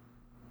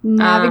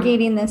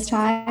 Navigating this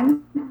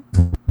time.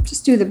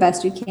 Just do the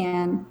best you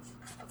can.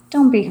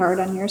 Don't be hard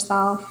on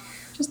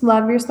yourself. Just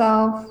love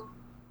yourself.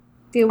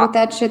 Deal with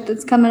that shit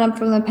that's coming up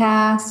from the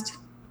past.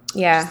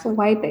 Yeah. Just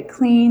wipe it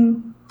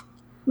clean.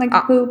 Like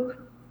poop.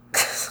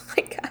 Oh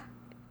my God.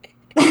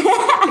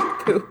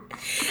 Like poop.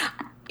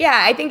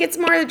 Yeah, I think it's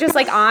more just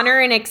like honor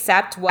and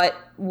accept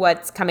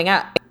what's coming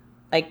up.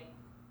 Like,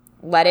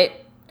 let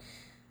it.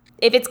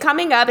 If it's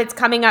coming up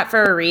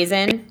for a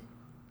reason.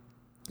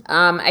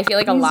 I feel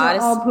like These lot are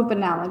of all poop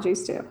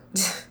analogies too.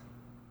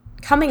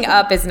 Coming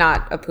up is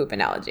not a poop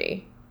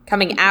analogy.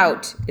 Coming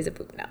out is a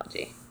poop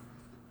analogy.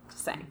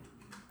 Just saying.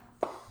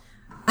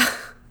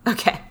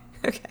 Okay.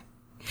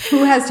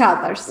 Who has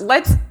toddlers?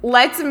 Let's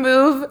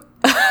move.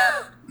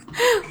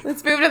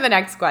 Let's move to the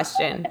next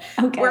question.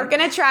 Okay. We're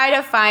going to try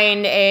to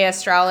find a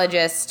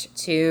astrologist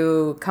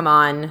to come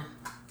on,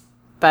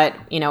 but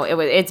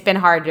it's been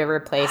hard to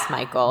replace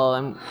Michael,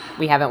 and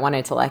we haven't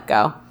wanted to let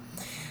go.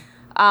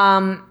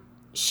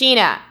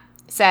 Sheena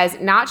says,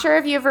 not sure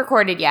if you've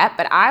recorded yet,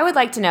 but I would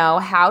like to know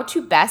how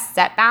to best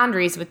set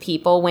boundaries with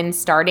people when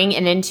starting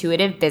an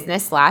intuitive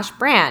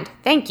business/brand.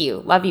 Thank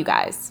you. Love you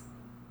guys.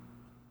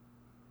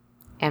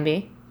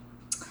 Ambi?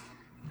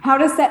 How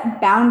to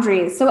set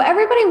boundaries. So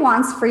everybody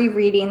wants free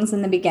readings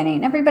in the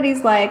beginning.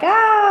 Everybody's like,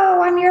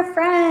 oh, I'm your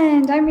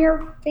friend. I'm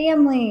your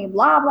family,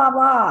 blah, blah,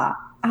 blah.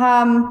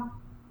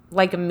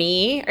 Like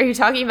me? Are you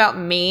talking about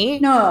me?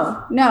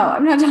 No,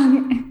 I'm not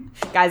talking.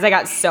 Guys, I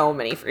got so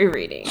many free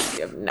readings.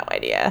 You have no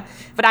idea.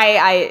 But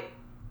I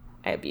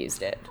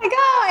abused it. Like,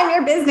 oh, I'm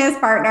your business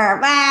partner.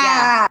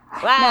 Blah.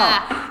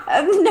 Yeah.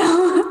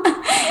 No,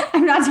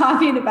 I'm not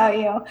talking about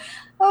you.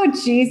 Oh,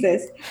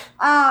 Jesus.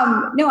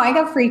 No, I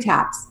got free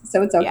taps,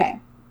 so it's okay.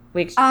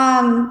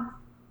 Yeah.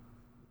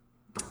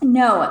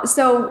 No,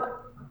 so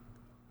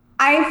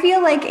I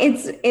feel like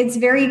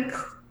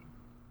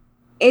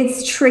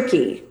it's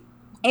tricky.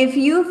 If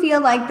you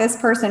feel like this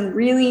person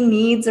really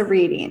needs a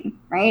reading,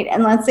 right?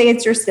 And let's say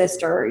it's your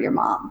sister or your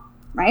mom,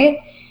 right?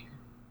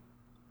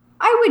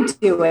 I would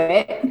do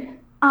it.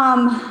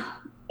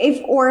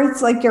 Or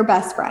it's like your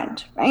best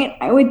friend, right?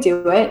 I would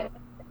do it.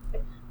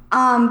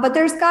 But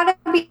there's got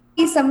to be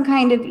some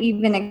kind of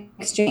even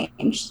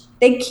exchange.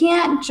 They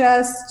can't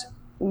just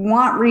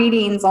want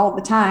readings all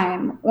the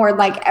time, or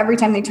like every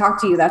time they talk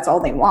to you, that's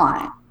all they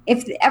want.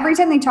 If every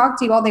time they talk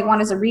to you, all they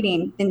want is a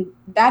reading, then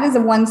that is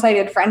a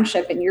one-sided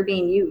friendship and you're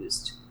being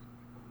used,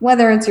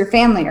 whether it's your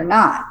family or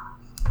not.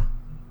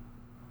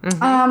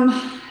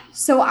 Mm-hmm.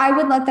 So I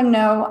would let them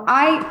know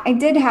I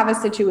did have a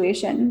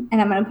situation,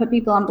 and I'm going to put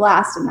people on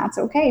blast, and that's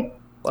okay.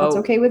 Whoa. That's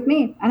okay with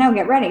me. I know.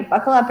 Get ready.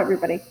 Buckle up,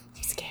 everybody.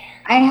 I'm scared.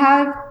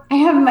 I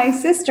have my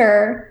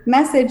sister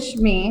message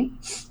me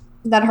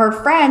that her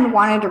friend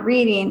wanted a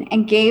reading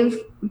and gave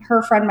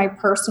her friend my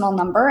personal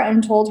number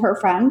and told her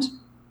friend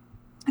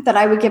that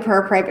I would give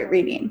her a private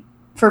reading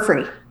for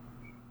free.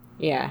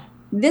 Yeah.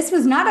 This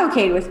was not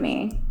okay with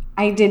me.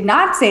 I did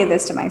not say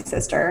this to my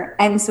sister.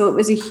 And so it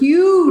was a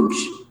huge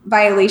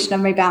violation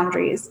of my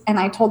boundaries. And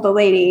I told the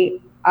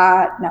lady,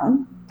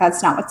 no,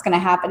 that's not what's going to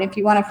happen. If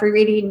you want a free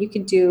reading, you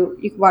can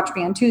watch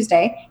me on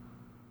Tuesday.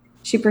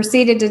 She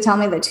proceeded to tell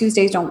me that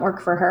Tuesdays don't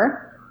work for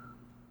her.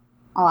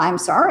 Oh, I'm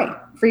sorry.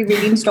 Free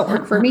readings don't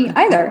work for me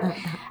either.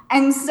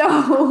 And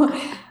so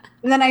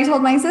then I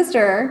told my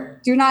sister,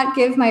 do not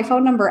give my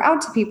phone number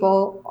out to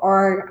people,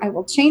 or I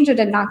will change it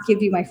and not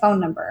give you my phone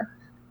number.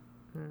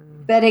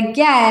 But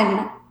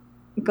again,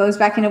 it goes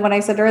back into what I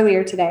said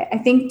earlier today. I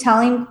think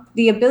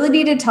the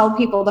ability to tell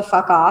people to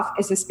fuck off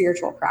is a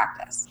spiritual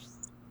practice,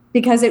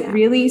 because it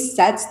really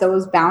sets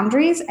those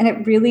boundaries, and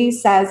it really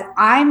says,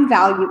 I'm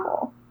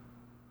valuable.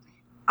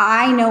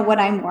 I know what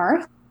I'm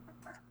worth,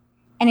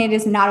 and it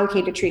is not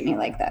okay to treat me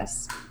like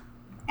this.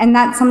 And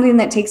that's something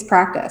that takes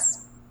practice.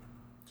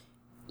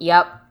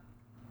 Yep.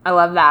 I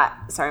love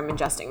that. Sorry, I'm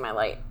adjusting my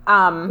light.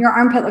 Your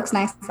armpit looks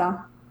nice, though.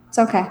 It's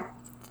okay.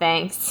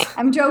 Thanks.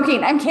 I'm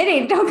joking. I'm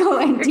kidding. Don't go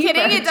in deeper. You're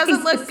kidding? It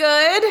doesn't look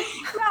good?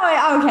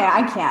 No, okay.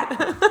 I can't.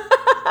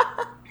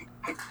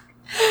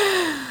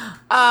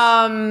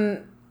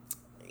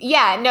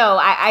 Yeah, no,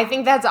 I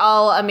think that's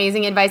all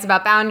amazing advice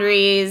about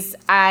boundaries.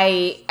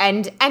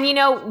 And you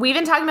know, we've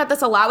been talking about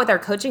this a lot with our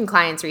coaching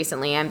clients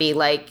recently, Ambi.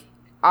 Like,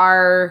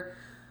 a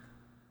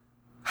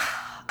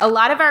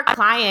lot of our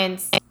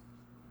clients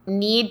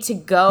need to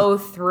go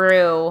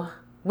through,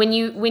 when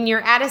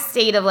you're at a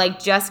state of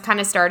like just kind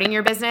of starting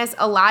your business,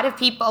 a lot of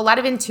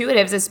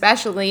intuitives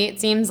especially, it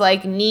seems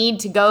like,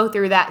 need to go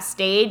through that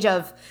stage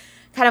of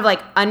kind of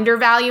like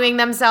undervaluing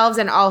themselves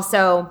and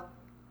also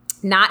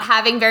not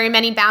having very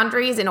many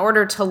boundaries in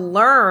order to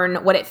learn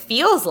what it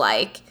feels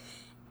like.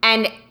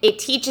 And it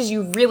teaches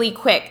you really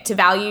quick to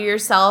value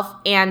yourself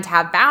and to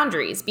have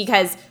boundaries,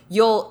 because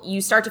you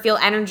start to feel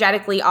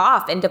energetically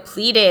off and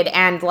depleted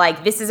and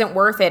like, this isn't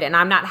worth it and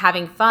I'm not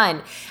having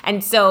fun.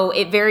 And so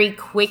it very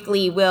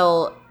quickly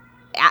will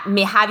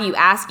have you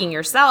asking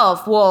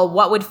yourself, well,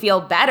 what would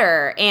feel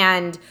better?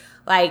 And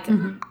like,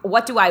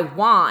 what do I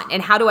want?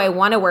 And how do I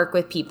want to work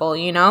with people,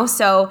 you know?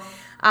 So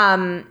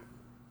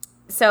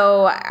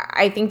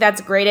I think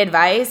that's great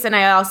advice. And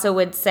I also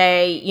would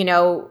say, you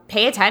know,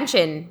 pay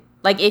attention.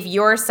 Like, if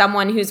you're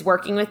someone who's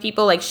working with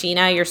people like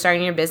Sheena, you're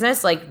starting your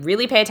business, like,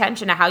 really pay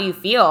attention to how you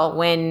feel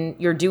when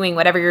you're doing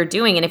whatever you're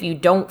doing. And if you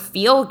don't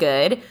feel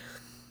good,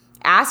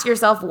 ask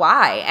yourself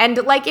why. And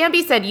like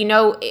Ambi said, you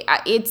know,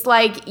 it's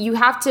like you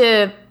have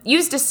to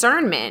use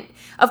discernment.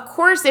 Of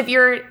course, if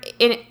you're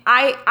in,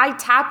 I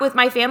tap with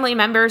my family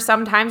members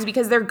sometimes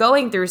because they're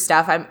going through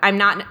stuff. I'm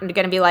not going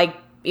to be like,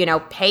 you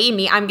know, pay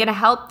me. I'm going to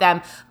help them.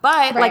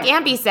 But like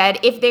Ambi said,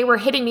 if they were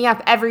hitting me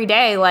up every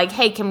day, like,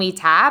 hey, can we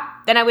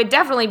tap? Then I would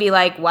definitely be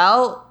like,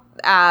 well,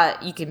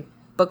 you can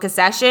book a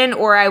session,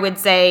 or I would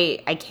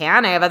say, I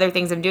have other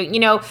things I'm doing. You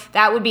know,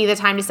 that would be the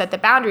time to set the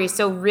boundaries.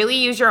 So really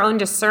use your own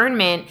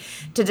discernment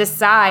to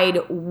decide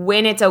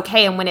when it's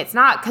okay and when it's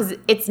not, because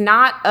it's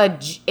not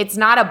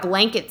a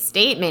blanket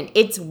statement.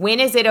 It's when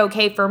is it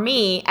okay for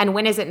me and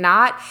when is it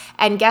not?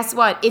 And guess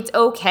what? It's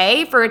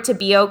okay for it to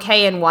be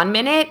okay in 1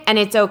 minute, and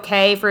it's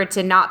okay for it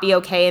to not be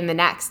okay in the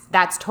next.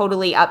 That's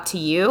totally up to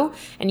you.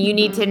 And you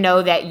need to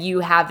know that you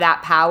have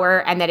that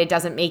power, and that it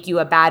doesn't make you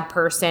a bad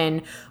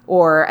person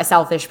or a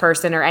selfish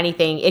person or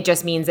anything. It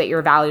just means that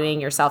you're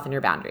valuing yourself and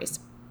your boundaries.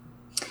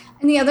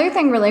 And the other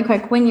thing really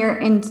quick, when you're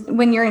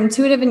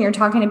intuitive and you're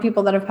talking to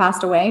people that have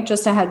passed away,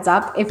 just a heads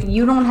up, if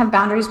you don't have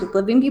boundaries with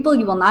living people,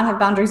 you will not have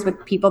boundaries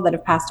with people that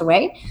have passed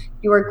away.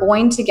 You are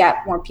going to get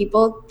more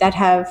people that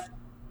have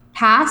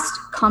passed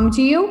come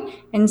to you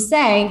and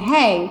say,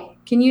 hey,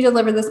 can you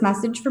deliver this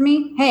message for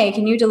me? Hey,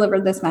 can you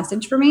deliver this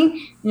message for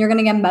me? And you're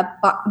going to get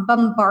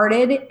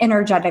bombarded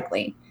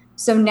energetically.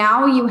 So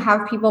now you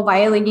have people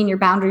violating your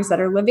boundaries that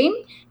are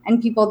living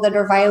and people that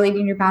are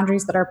violating your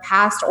boundaries that are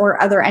past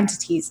or other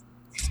entities.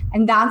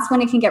 And that's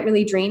when it can get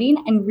really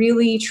draining and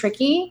really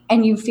tricky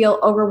and you feel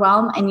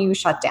overwhelmed and you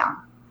shut down.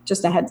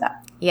 Just a heads up.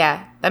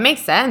 Yeah, that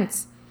makes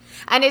sense.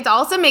 And it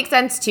also makes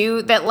sense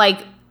too that like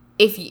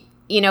if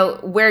you know,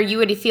 where you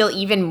would feel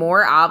even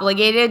more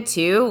obligated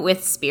too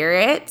with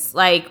spirits,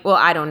 like, well,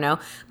 I don't know,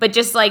 but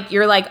just like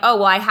you're like, oh,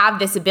 well, I have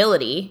this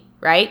ability,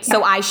 right? Yeah.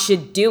 So I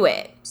should do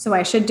it.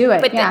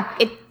 But yeah.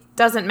 It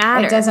doesn't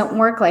matter. It doesn't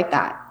work like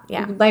that.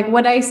 Yeah. Like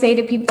what I say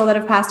to people that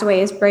have passed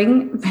away is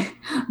bring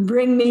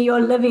me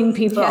your living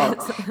people. Yes.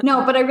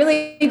 No, but I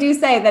really do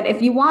say that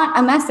if you want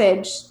a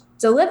message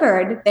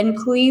delivered, then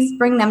please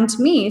bring them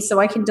to me so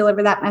I can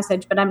deliver that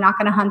message, but I'm not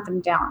going to hunt them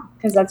down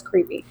because that's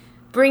creepy.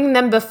 Bring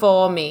them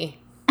before me.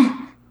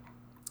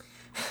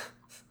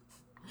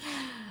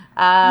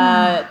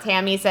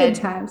 Tammy said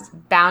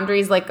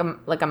boundaries like a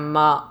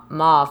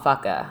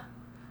motherfucker.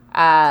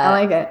 I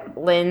like it.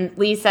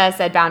 Lisa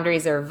said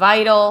boundaries are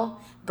vital.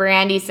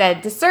 Brandy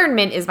said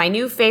discernment is my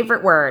new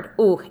favorite word.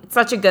 Ooh, it's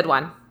such a good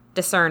one.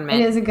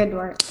 Discernment. It is a good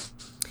word.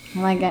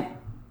 I like it.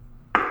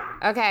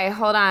 Okay,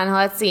 hold on.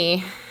 Let's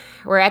see.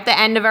 We're at the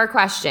end of our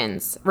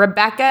questions.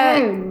 Rebecca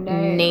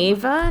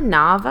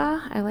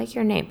Nava, I like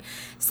your name,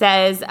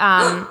 says,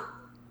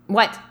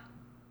 what?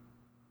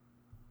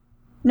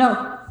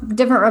 No,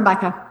 different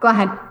Rebecca. Go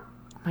ahead.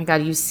 Oh my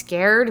God, you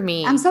scared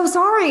me. I'm so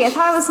sorry. I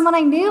thought it was someone I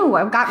knew.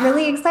 I got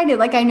really excited.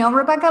 Like I know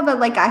Rebecca, but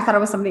like I thought it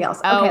was somebody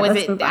else. Oh, okay, was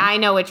it? I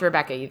know which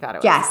Rebecca you thought it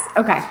was. Yes.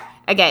 Okay.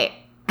 Okay.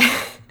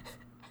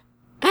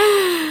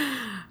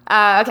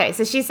 Okay.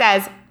 So she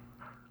says,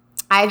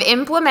 I've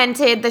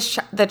implemented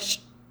the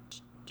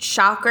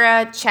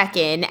chakra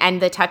check-in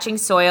and the touching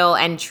soil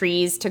and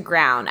trees to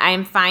ground. I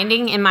am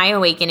finding in my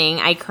awakening,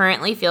 I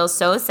currently feel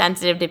so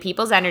sensitive to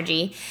people's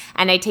energy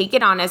and I take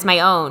it on as my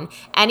own.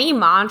 Any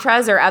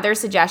mantras or other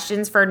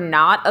suggestions for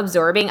not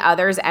absorbing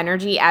others'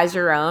 energy as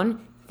your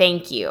own?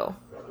 Thank you.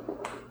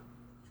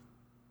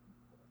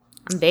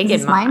 I'm big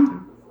in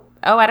mine.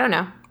 Oh, I don't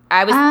know.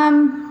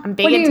 I'm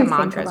big into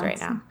mantras right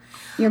now.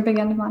 You're big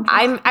into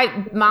mantras?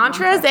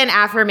 Mantras and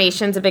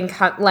affirmations have been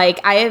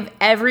I have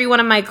every one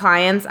of my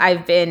clients,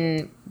 I've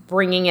been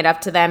bringing it up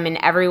to them in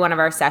every one of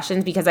our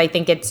sessions because I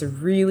think it's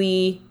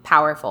really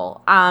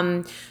powerful.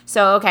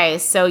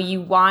 So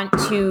you want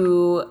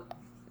to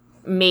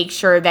make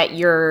sure that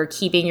you're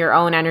keeping your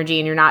own energy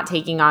and you're not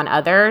taking on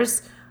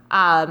others.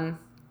 I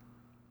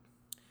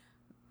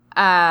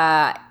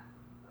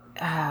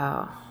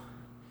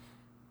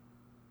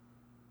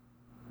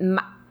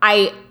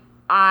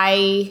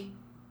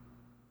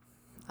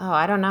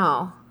don't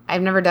know.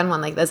 I've never done one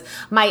like this.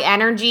 My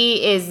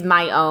energy is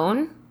my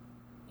own.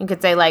 You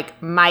could say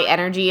like my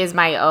energy is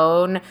my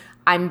own.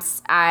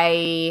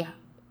 Why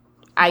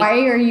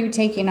are you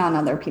taking on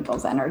other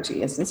people's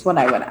energy? Is this what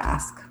I would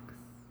ask?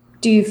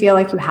 Do you feel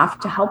like you have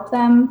to help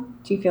them?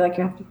 Do you feel like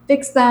you have to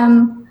fix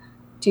them?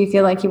 Do you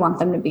feel like you want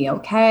them to be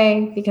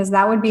okay? Because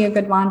that would be a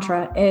good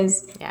mantra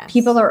is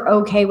people are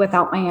okay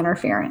without my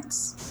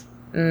interference.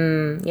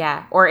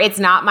 Yeah. Or it's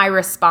not my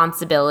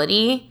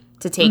responsibility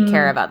to take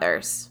care of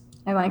others.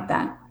 I like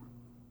that.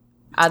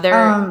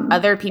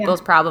 Other people's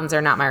problems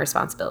are not my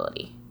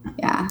responsibility.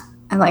 Yeah,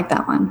 I like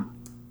that one.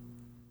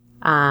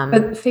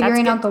 But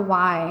figuring out the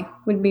why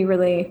would be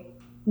really,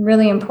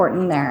 really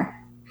important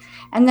there.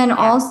 And then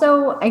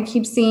also, I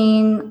keep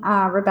seeing,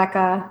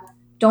 Rebecca,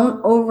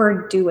 don't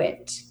overdo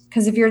it.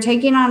 Because if you're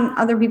taking on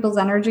other people's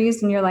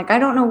energies and you're like, I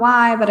don't know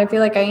why, but I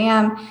feel like I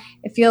am,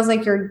 it feels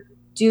like you're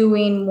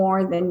doing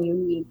more than you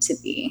need to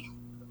be.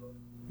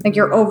 Like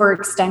you're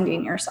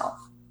overextending yourself.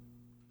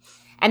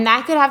 And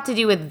that could have to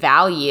do with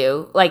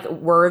value, like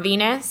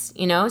worthiness,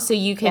 so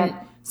you can,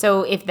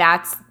 so if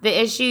that's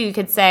the issue, you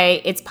could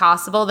say it's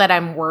possible that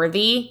I'm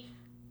worthy,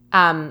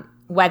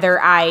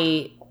 whether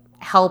I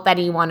help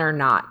anyone or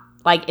not.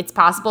 Like it's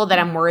possible that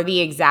I'm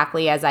worthy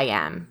exactly as I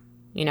am,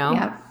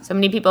 Yeah. So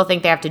many people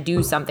think they have to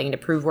do something to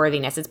prove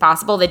worthiness. It's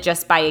possible that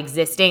just by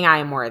existing, I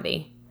am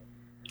worthy.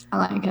 I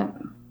like it.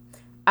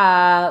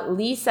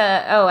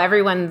 Lisa,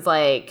 everyone's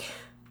like,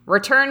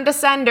 return to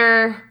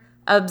sender.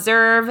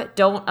 Observe,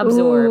 don't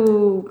absorb.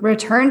 Ooh,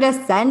 return to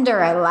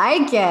sender. I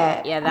like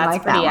it. Yeah, that's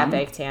like pretty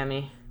epic,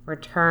 Tammy.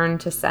 Return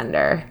to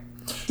sender.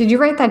 Did you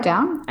write that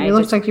down? It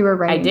looks like you were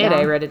writing it down.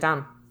 I wrote it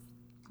down.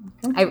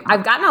 Okay.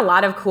 I've gotten a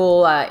lot of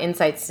cool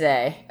insights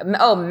today.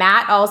 Oh,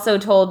 Matt also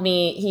told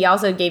me, he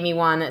also gave me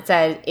one that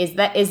said, is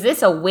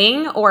this a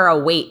wing or a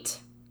weight?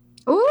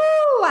 Ooh,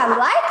 I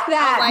like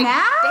that,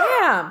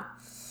 Matt.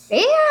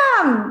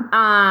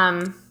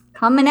 Damn.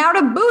 Coming out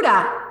of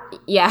Buddha.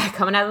 Yeah,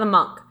 coming out of the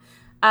monk.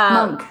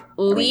 Monk.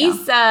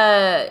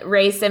 Lisa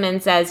Ray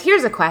Simmons says,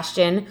 here's a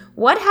question.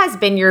 What has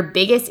been your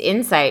biggest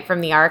insight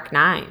from the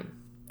Arc-9?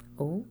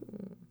 Oh,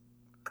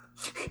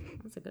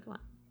 that's a good one.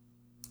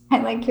 I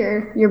like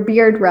your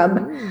beard rub.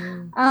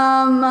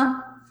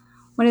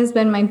 What has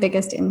been my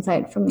biggest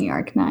insight from the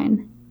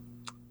Arc-9?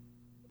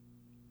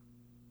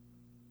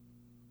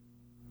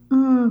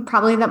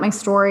 Probably that my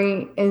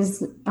story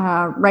is,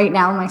 right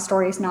now, my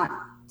story is not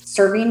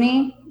serving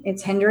me.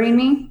 It's hindering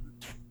me.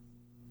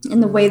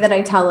 And the way that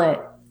I tell it,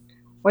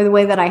 or the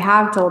way that I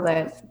have told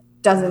it,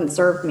 doesn't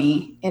serve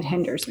me. It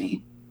hinders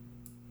me.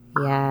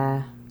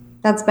 Yeah.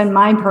 That's been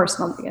my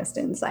personal biggest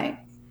insight.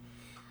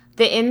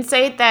 The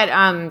insight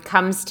that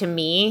comes to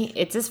me,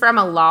 it's just from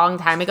a long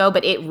time ago,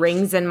 but it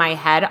rings in my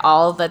head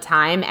all the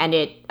time, and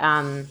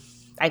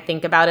I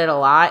think about it a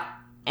lot,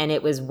 and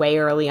it was way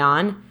early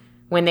on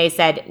when they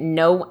said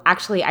no.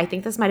 Actually, I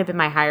think this might have been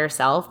my higher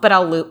self, but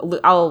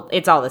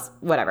it's all this,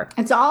 whatever.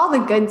 It's all the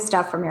good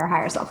stuff from your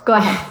higher self. Go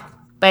ahead.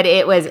 But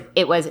it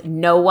was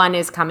no one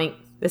is coming.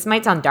 This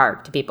might sound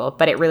dark to people,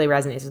 but it really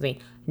resonates with me.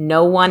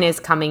 No one is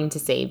coming to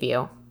save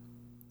you.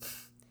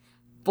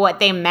 But what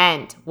they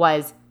meant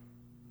was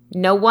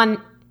no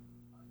one,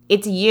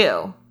 it's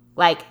you.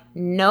 Like,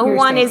 no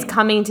one is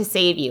coming to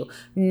save you.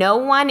 No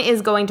one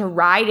is going to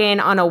ride in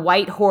on a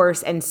white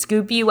horse and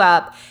scoop you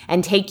up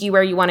and take you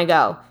where you want to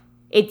go.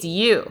 It's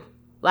you.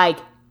 Like,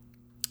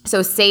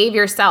 so save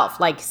yourself.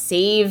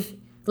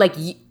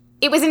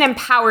 It was an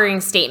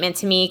empowering statement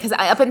to me because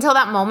up until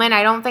that moment,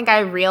 I don't think I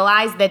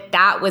realized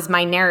that was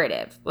my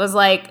narrative. It was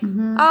like,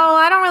 oh,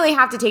 I don't really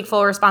have to take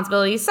full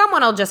responsibility.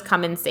 Someone will just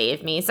come and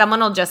save me.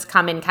 Someone will just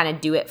come and kind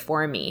of do it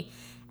for me.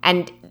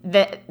 And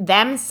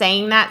them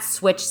saying that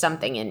switched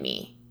something in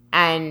me.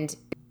 And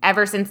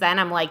ever since then,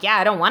 I'm like, yeah,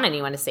 I don't want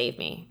anyone to save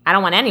me. I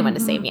don't want anyone to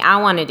save me. I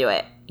want to do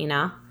it, you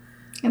know?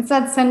 It's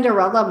that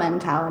Cinderella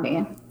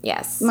mentality.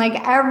 Yes. Like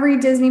every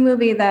Disney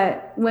movie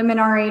that women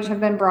our age have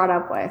been brought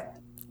up with.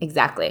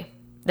 Exactly.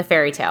 The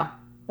fairy tale.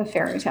 The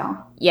fairy tale.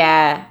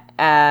 Yeah.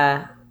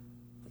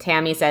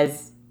 Tammy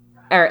says,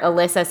 or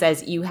Alyssa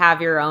says, you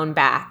have your own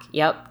back.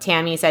 Yep.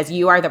 Tammy says,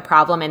 you are the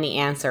problem and the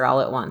answer all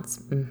at once.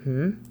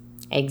 Mm-hmm.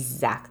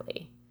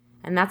 Exactly.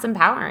 And that's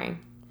empowering.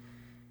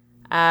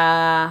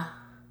 Tammy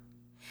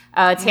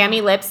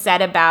Lips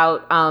said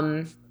about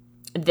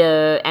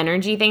the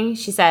energy thing.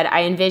 She said,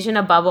 I envision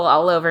a bubble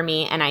all over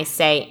me and I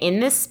say, in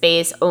this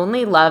space,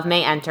 only love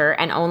may enter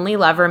and only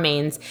love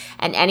remains.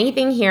 And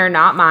anything here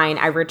not mine,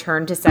 I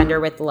return to sender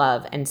with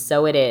love. And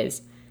so it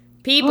is.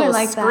 People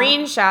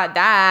screenshot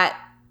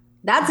that.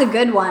 That's a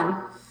good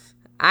one.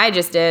 I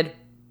just did.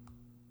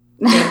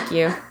 Thank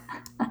you.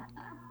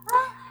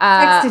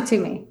 Text it to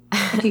me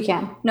if you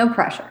can. No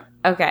pressure.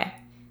 Okay,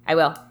 I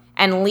will.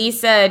 And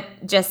Lisa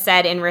just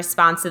said in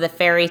response to the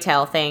fairy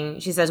tale thing,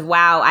 she says,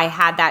 wow, I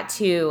had that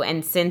too.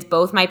 And since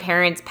both my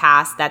parents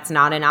passed, that's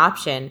not an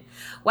option.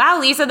 Wow,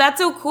 Lisa, that's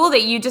so cool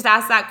that you just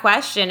asked that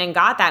question and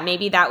got that.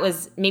 Maybe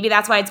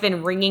that's why it's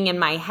been ringing in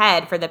my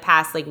head for the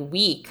past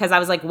week. Because I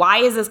was like, why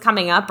is this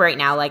coming up right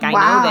now? I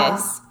know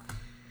this.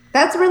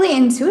 That's really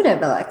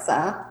intuitive,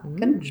 Alexa.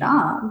 Good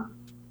job.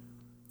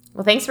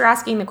 Well, thanks for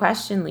asking the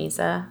question,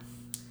 Lisa.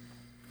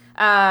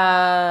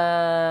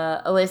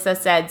 Alyssa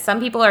said, some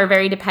people are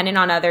very dependent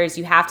on others.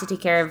 You have to take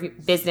care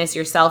of business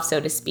yourself, so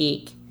to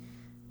speak.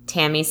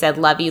 Tammy said,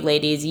 love you,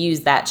 ladies.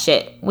 Use that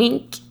shit.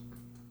 Wink.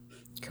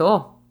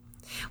 Cool.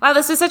 Wow,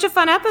 this was such a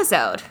fun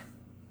episode.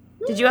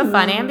 Did you have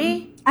fun,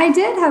 Ambi? I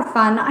did have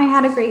fun. I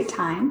had a great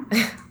time.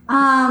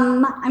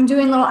 I'm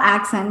doing little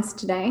accents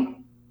today.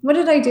 What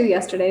did I do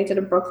yesterday? I did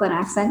a Brooklyn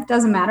accent.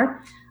 Doesn't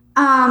matter.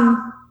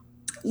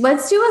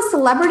 Let's do a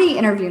celebrity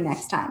interview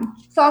next time.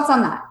 Thoughts on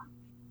that?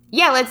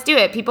 Yeah, let's do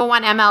it. People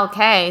want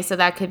MLK, so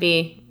that could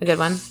be a good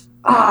one.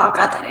 Oh,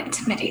 God, that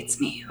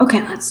intimidates me.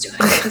 Okay, let's do it.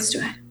 Let's do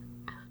it.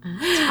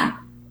 It's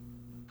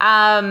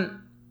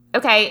fine.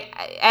 Okay,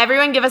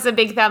 everyone give us a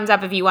big thumbs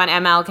up if you want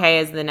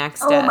MLK as the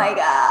next. Oh, my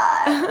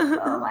God.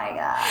 Oh, my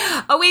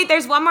God. Oh, wait,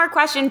 there's one more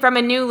question from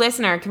a new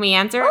listener. Can we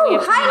answer? Oh,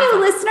 hi, new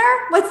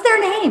listener. What's their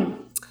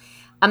name?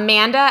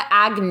 Amanda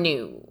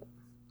Agnew.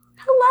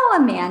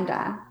 Hello,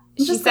 Amanda.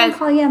 I'm just going to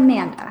call you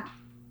Amanda.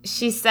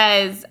 She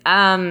says,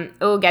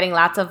 getting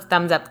lots of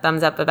thumbs up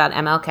about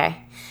MLK.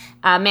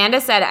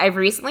 Amanda said, I've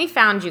recently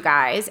found you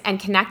guys and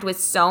connect with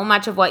so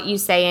much of what you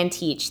say and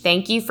teach.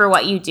 Thank you for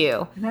what you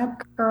do.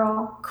 Yep,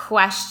 girl.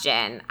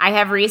 Question. I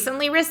have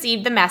recently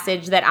received the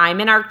message that I'm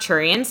an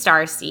Arcturian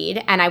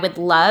starseed, and I would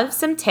love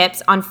some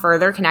tips on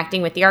further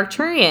connecting with the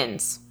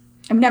Arcturians.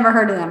 I've never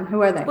heard of them.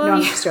 Who are they? Well, no,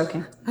 I'm just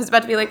joking. I was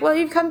about to be like, well,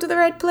 you've come to the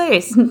right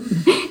place.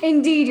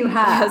 Indeed, you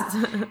have.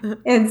 Yes.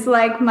 It's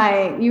like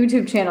my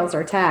YouTube channels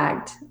are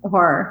tagged.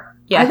 Or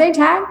are they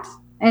tagged?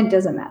 And it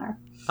doesn't matter.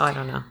 Oh, I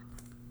don't know.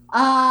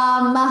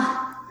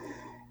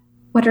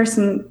 What are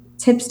some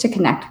tips to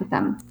connect with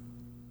them?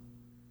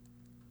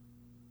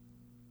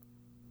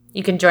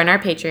 You can join our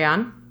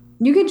Patreon.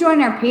 You could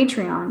join our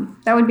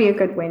Patreon. That would be a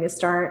good way to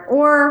start.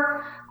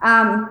 Or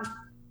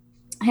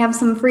I have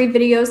some free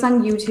videos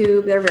on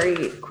YouTube. They're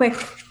very quick.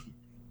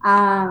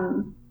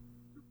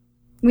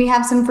 We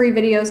have some free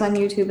videos on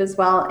YouTube as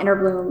well, Inner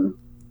Bloom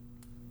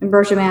and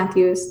Bercia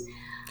Matthews. Is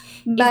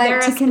there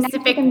a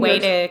specific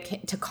way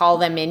to call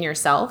them in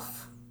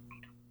yourself?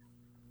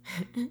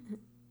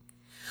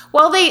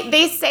 Well,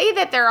 they say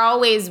that they're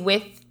always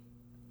with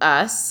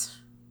us,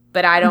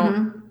 but I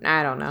don't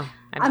know.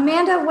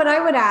 Amanda, what I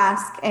would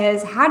ask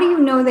is, how do you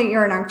know that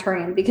you're an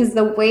Arcturian? Because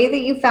the way that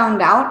you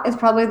found out is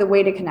probably the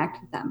way to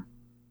connect with them.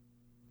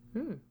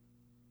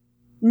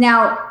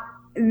 Now,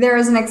 there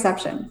is an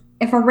exception.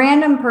 If a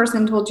random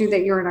person told you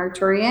that you're an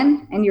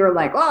Arcturian and you were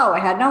like, "Oh, I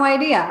had no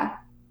idea,"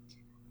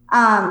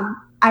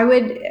 I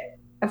would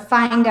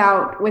find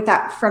out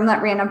from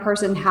that random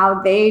person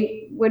how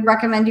they would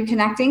recommend you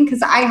connecting.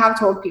 Because I have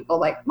told people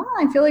like, "Well,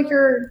 I feel like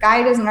your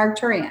guide is an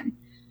Arcturian,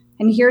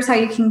 and here's how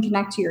you can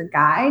connect to your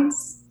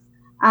guides."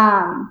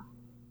 And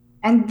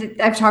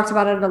I've talked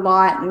about it a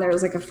lot, and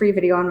there's like a free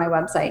video on my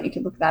website. You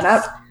can look that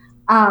up.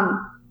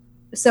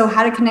 So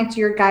how to connect to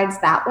your guides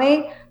that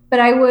way. But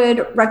I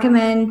would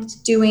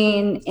recommend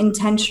doing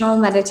intentional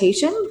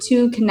meditation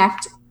to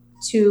connect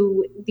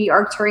to the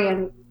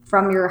Arcturian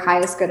from your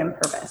highest good and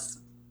purpose.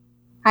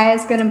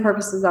 Highest good and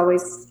purpose is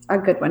always a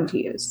good one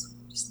to use.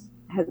 Just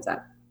heads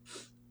up.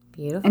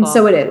 Beautiful. And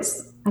so it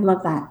is. I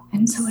love that.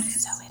 And so it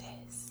is.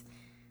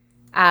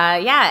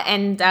 Yeah,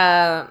 and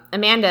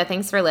Amanda,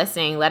 thanks for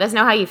listening. Let us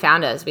know how you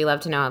found us. We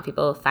love to know how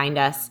people find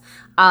us.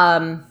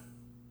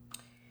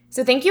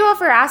 So thank you all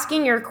for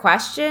asking your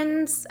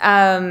questions.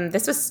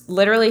 This was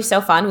literally so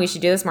fun. We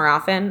should do this more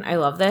often. I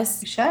love this.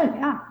 We should,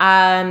 yeah.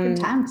 Good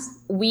times.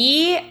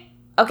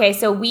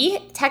 So we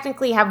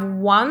technically have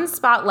one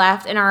spot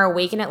left in our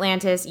Awaken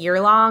Atlantis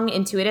year-long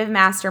intuitive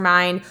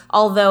mastermind,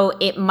 although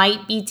it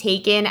might be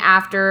taken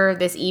after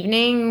this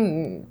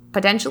evening,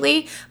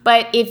 potentially.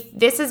 But if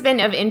this has been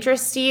of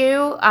interest to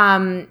you,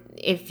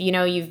 if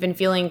you've been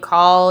feeling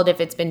called,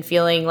 if it's been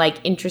feeling like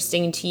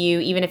interesting to you,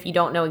 even if you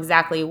don't know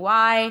exactly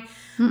why,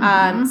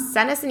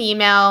 send us an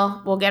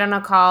email. We'll get on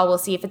a call. We'll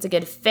see if it's a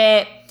good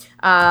fit.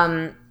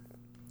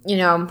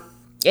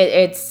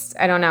 It's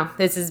I don't know.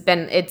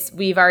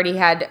 We've already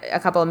had a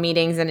couple of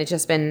meetings and it's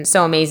just been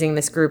so amazing.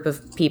 This group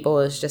of people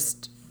is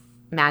just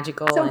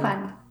magical.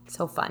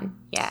 So fun.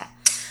 Yeah.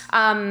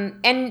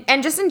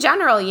 And just in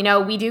general,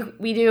 we do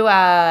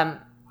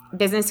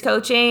business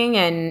coaching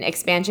and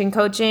expansion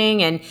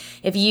coaching. And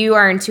if you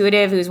are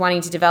intuitive who's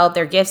wanting to develop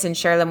their gifts and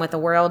share them with the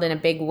world in a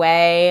big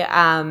way,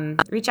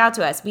 reach out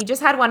to us. We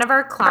just had one of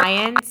our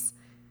clients,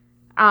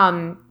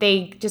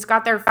 they just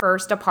got their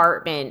first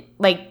apartment.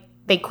 Like,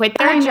 they quit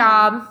their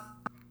job.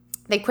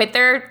 They quit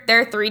their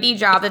 3D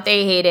job that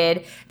they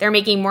hated. They're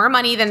making more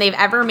money than they've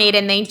ever made,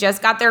 and they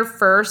just got their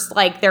first,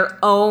 their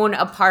own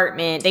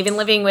apartment. They've been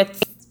living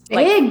with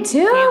big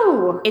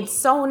too. It's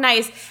so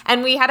nice.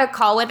 And we had a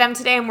call with them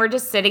today, and we're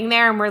just sitting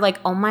there, and we're like,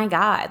 oh my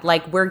God,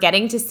 we're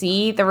getting to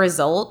see the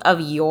result of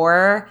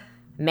your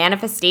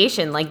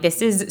manifestation.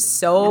 This is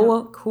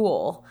so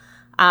cool.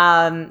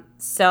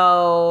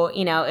 So,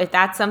 if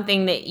that's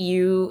something that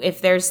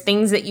if there's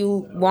things that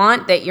you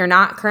want that you're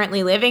not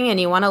currently living and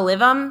you want to live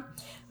them,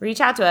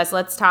 reach out to us.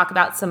 Let's talk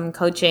about some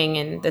coaching.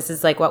 And this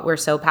is what we're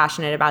so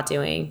passionate about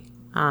doing.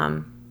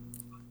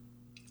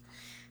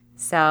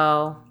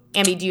 So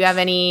Ambi, do you have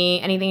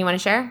anything you want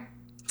to share?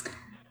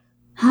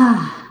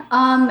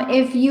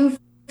 If you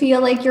feel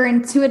like you're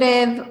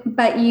intuitive,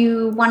 but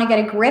you want to get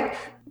a grip,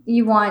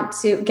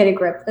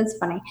 that's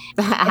funny.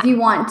 If you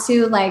want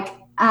to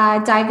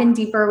dive in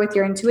deeper with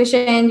your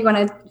intuition, you want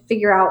to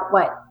figure out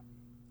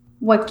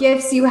what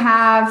gifts you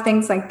have,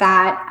 things like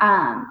that.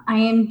 I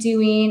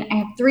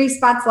have 3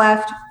 spots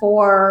left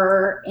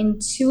for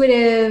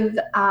intuitive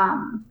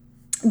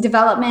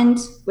development,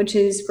 which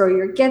is Grow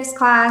Your Gifts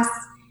class.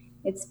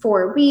 It's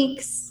 4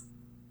 weeks.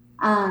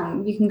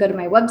 You can go to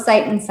my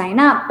website and sign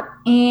up,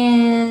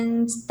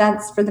 and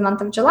that's for the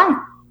month of July.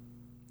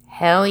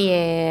 Hell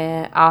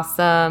yeah.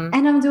 Awesome.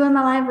 And I'm doing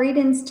my live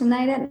readings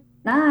tonight at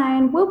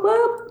 9. Whoop,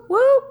 whoop.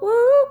 Whoop,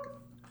 whoop.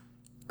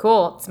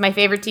 Cool. It's my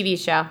favorite TV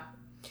show.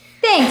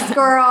 Thanks,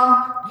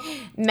 girl.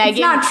 Megan. It's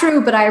not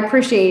true, but I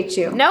appreciate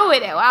you. No,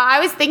 I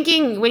was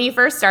thinking when you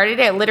first started,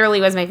 it literally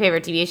was my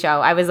favorite TV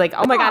show. I was like,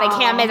 oh my God, I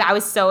can't miss. I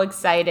was so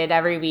excited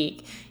every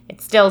week.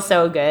 It's still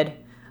so good.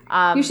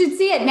 You should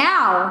see it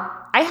now.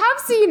 I have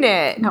seen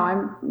it.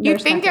 No, you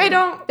think I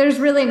don't? There's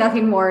really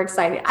nothing more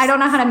exciting. I don't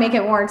know how to make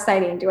it more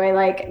exciting. Do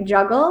I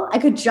juggle? I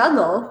could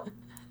juggle.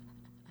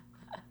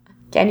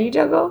 Can you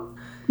juggle?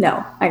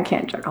 No, I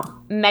can't juggle.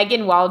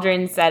 Megan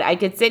Waldron said, I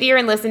could sit here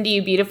and listen to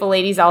you beautiful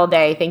ladies all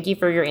day. Thank you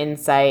for your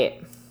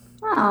insight.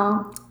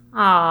 Oh.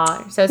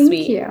 Aw, so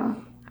sweet. Thank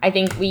you. I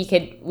think we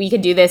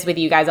could do this with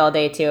you guys all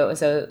day too. It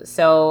was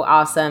so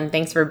awesome.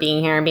 Thanks for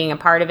being here and being a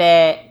part of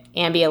it.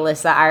 Ambi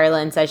Alyssa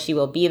Ireland says she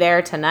will be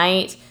there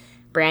tonight.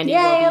 Brandy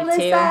will be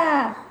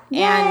Alyssa. too.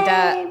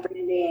 Yay,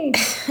 Brandy.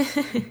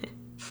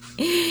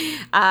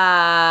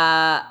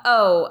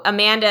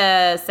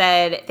 Amanda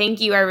said,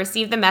 thank you. I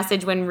received the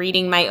message when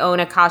reading my own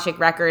Akashic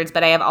records,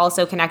 but I have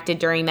also connected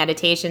during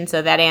meditation,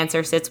 so that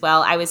answer sits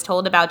well. I was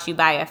told about you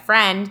by a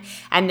friend,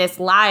 and this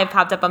live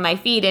popped up on my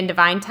feed in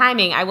divine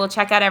timing. I will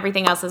check out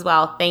everything else as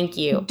well. Thank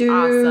you. Dude.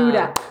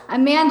 Awesome.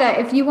 Amanda,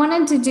 if you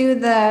wanted to do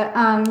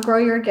the Grow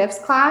Your Gifts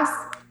class,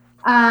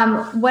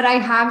 what I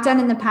have done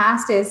in the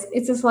past is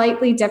it's a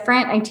slightly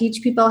different. I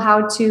teach people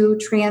how to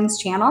trans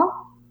channel.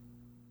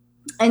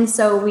 And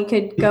so we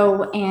could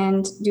go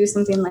and do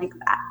something like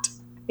that.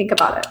 Think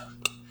about it.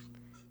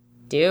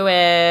 Do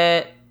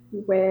it.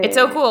 It's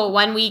so cool.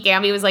 1 week,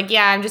 Ambi was like,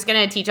 yeah, I'm just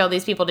going to teach all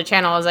these people to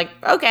channel. I was like,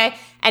 okay.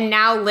 And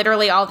now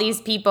literally all these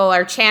people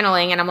are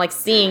channeling, and I'm like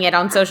seeing it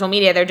on social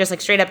media. They're just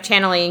like straight up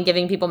channeling and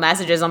giving people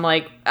messages. I'm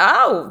like,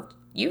 oh,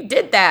 you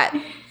did that.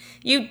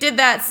 You did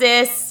that,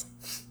 sis.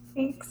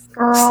 Thanks,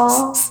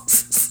 girl.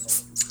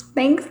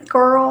 Thanks,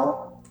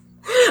 girl.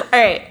 All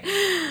right.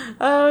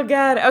 Oh,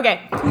 God. Okay.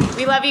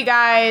 We love you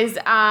guys.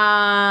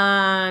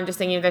 I'm just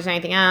thinking if there's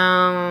anything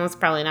else.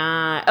 Probably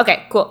not.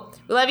 Okay, cool.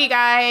 We love you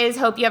guys.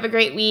 Hope you have a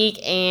great week.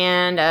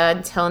 And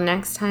until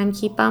next time,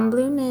 keep on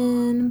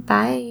blooming.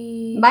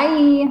 Bye.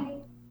 Bye.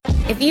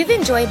 If you've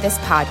enjoyed this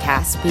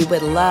podcast, we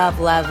would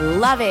love, love,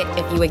 love it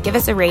if you would give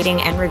us a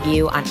rating and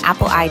review on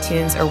Apple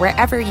iTunes or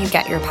wherever you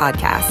get your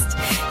podcasts.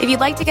 If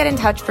you'd like to get in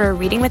touch for a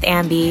reading with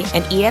Ambi,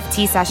 an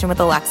EFT session with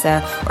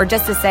Alexa, or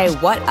just to say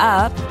what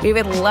up, we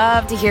would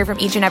love to hear from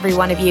each and every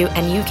one of you,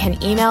 and you can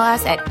email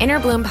us at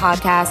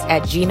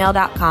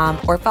innerbloom.podcast@gmail.com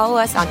or follow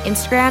us on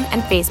Instagram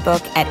and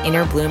Facebook at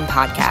Innerbloom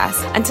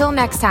Podcast. Until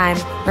next time,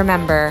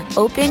 remember,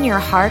 open your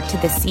heart to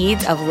the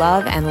seeds of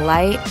love and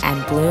light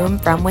and bloom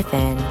from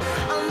within.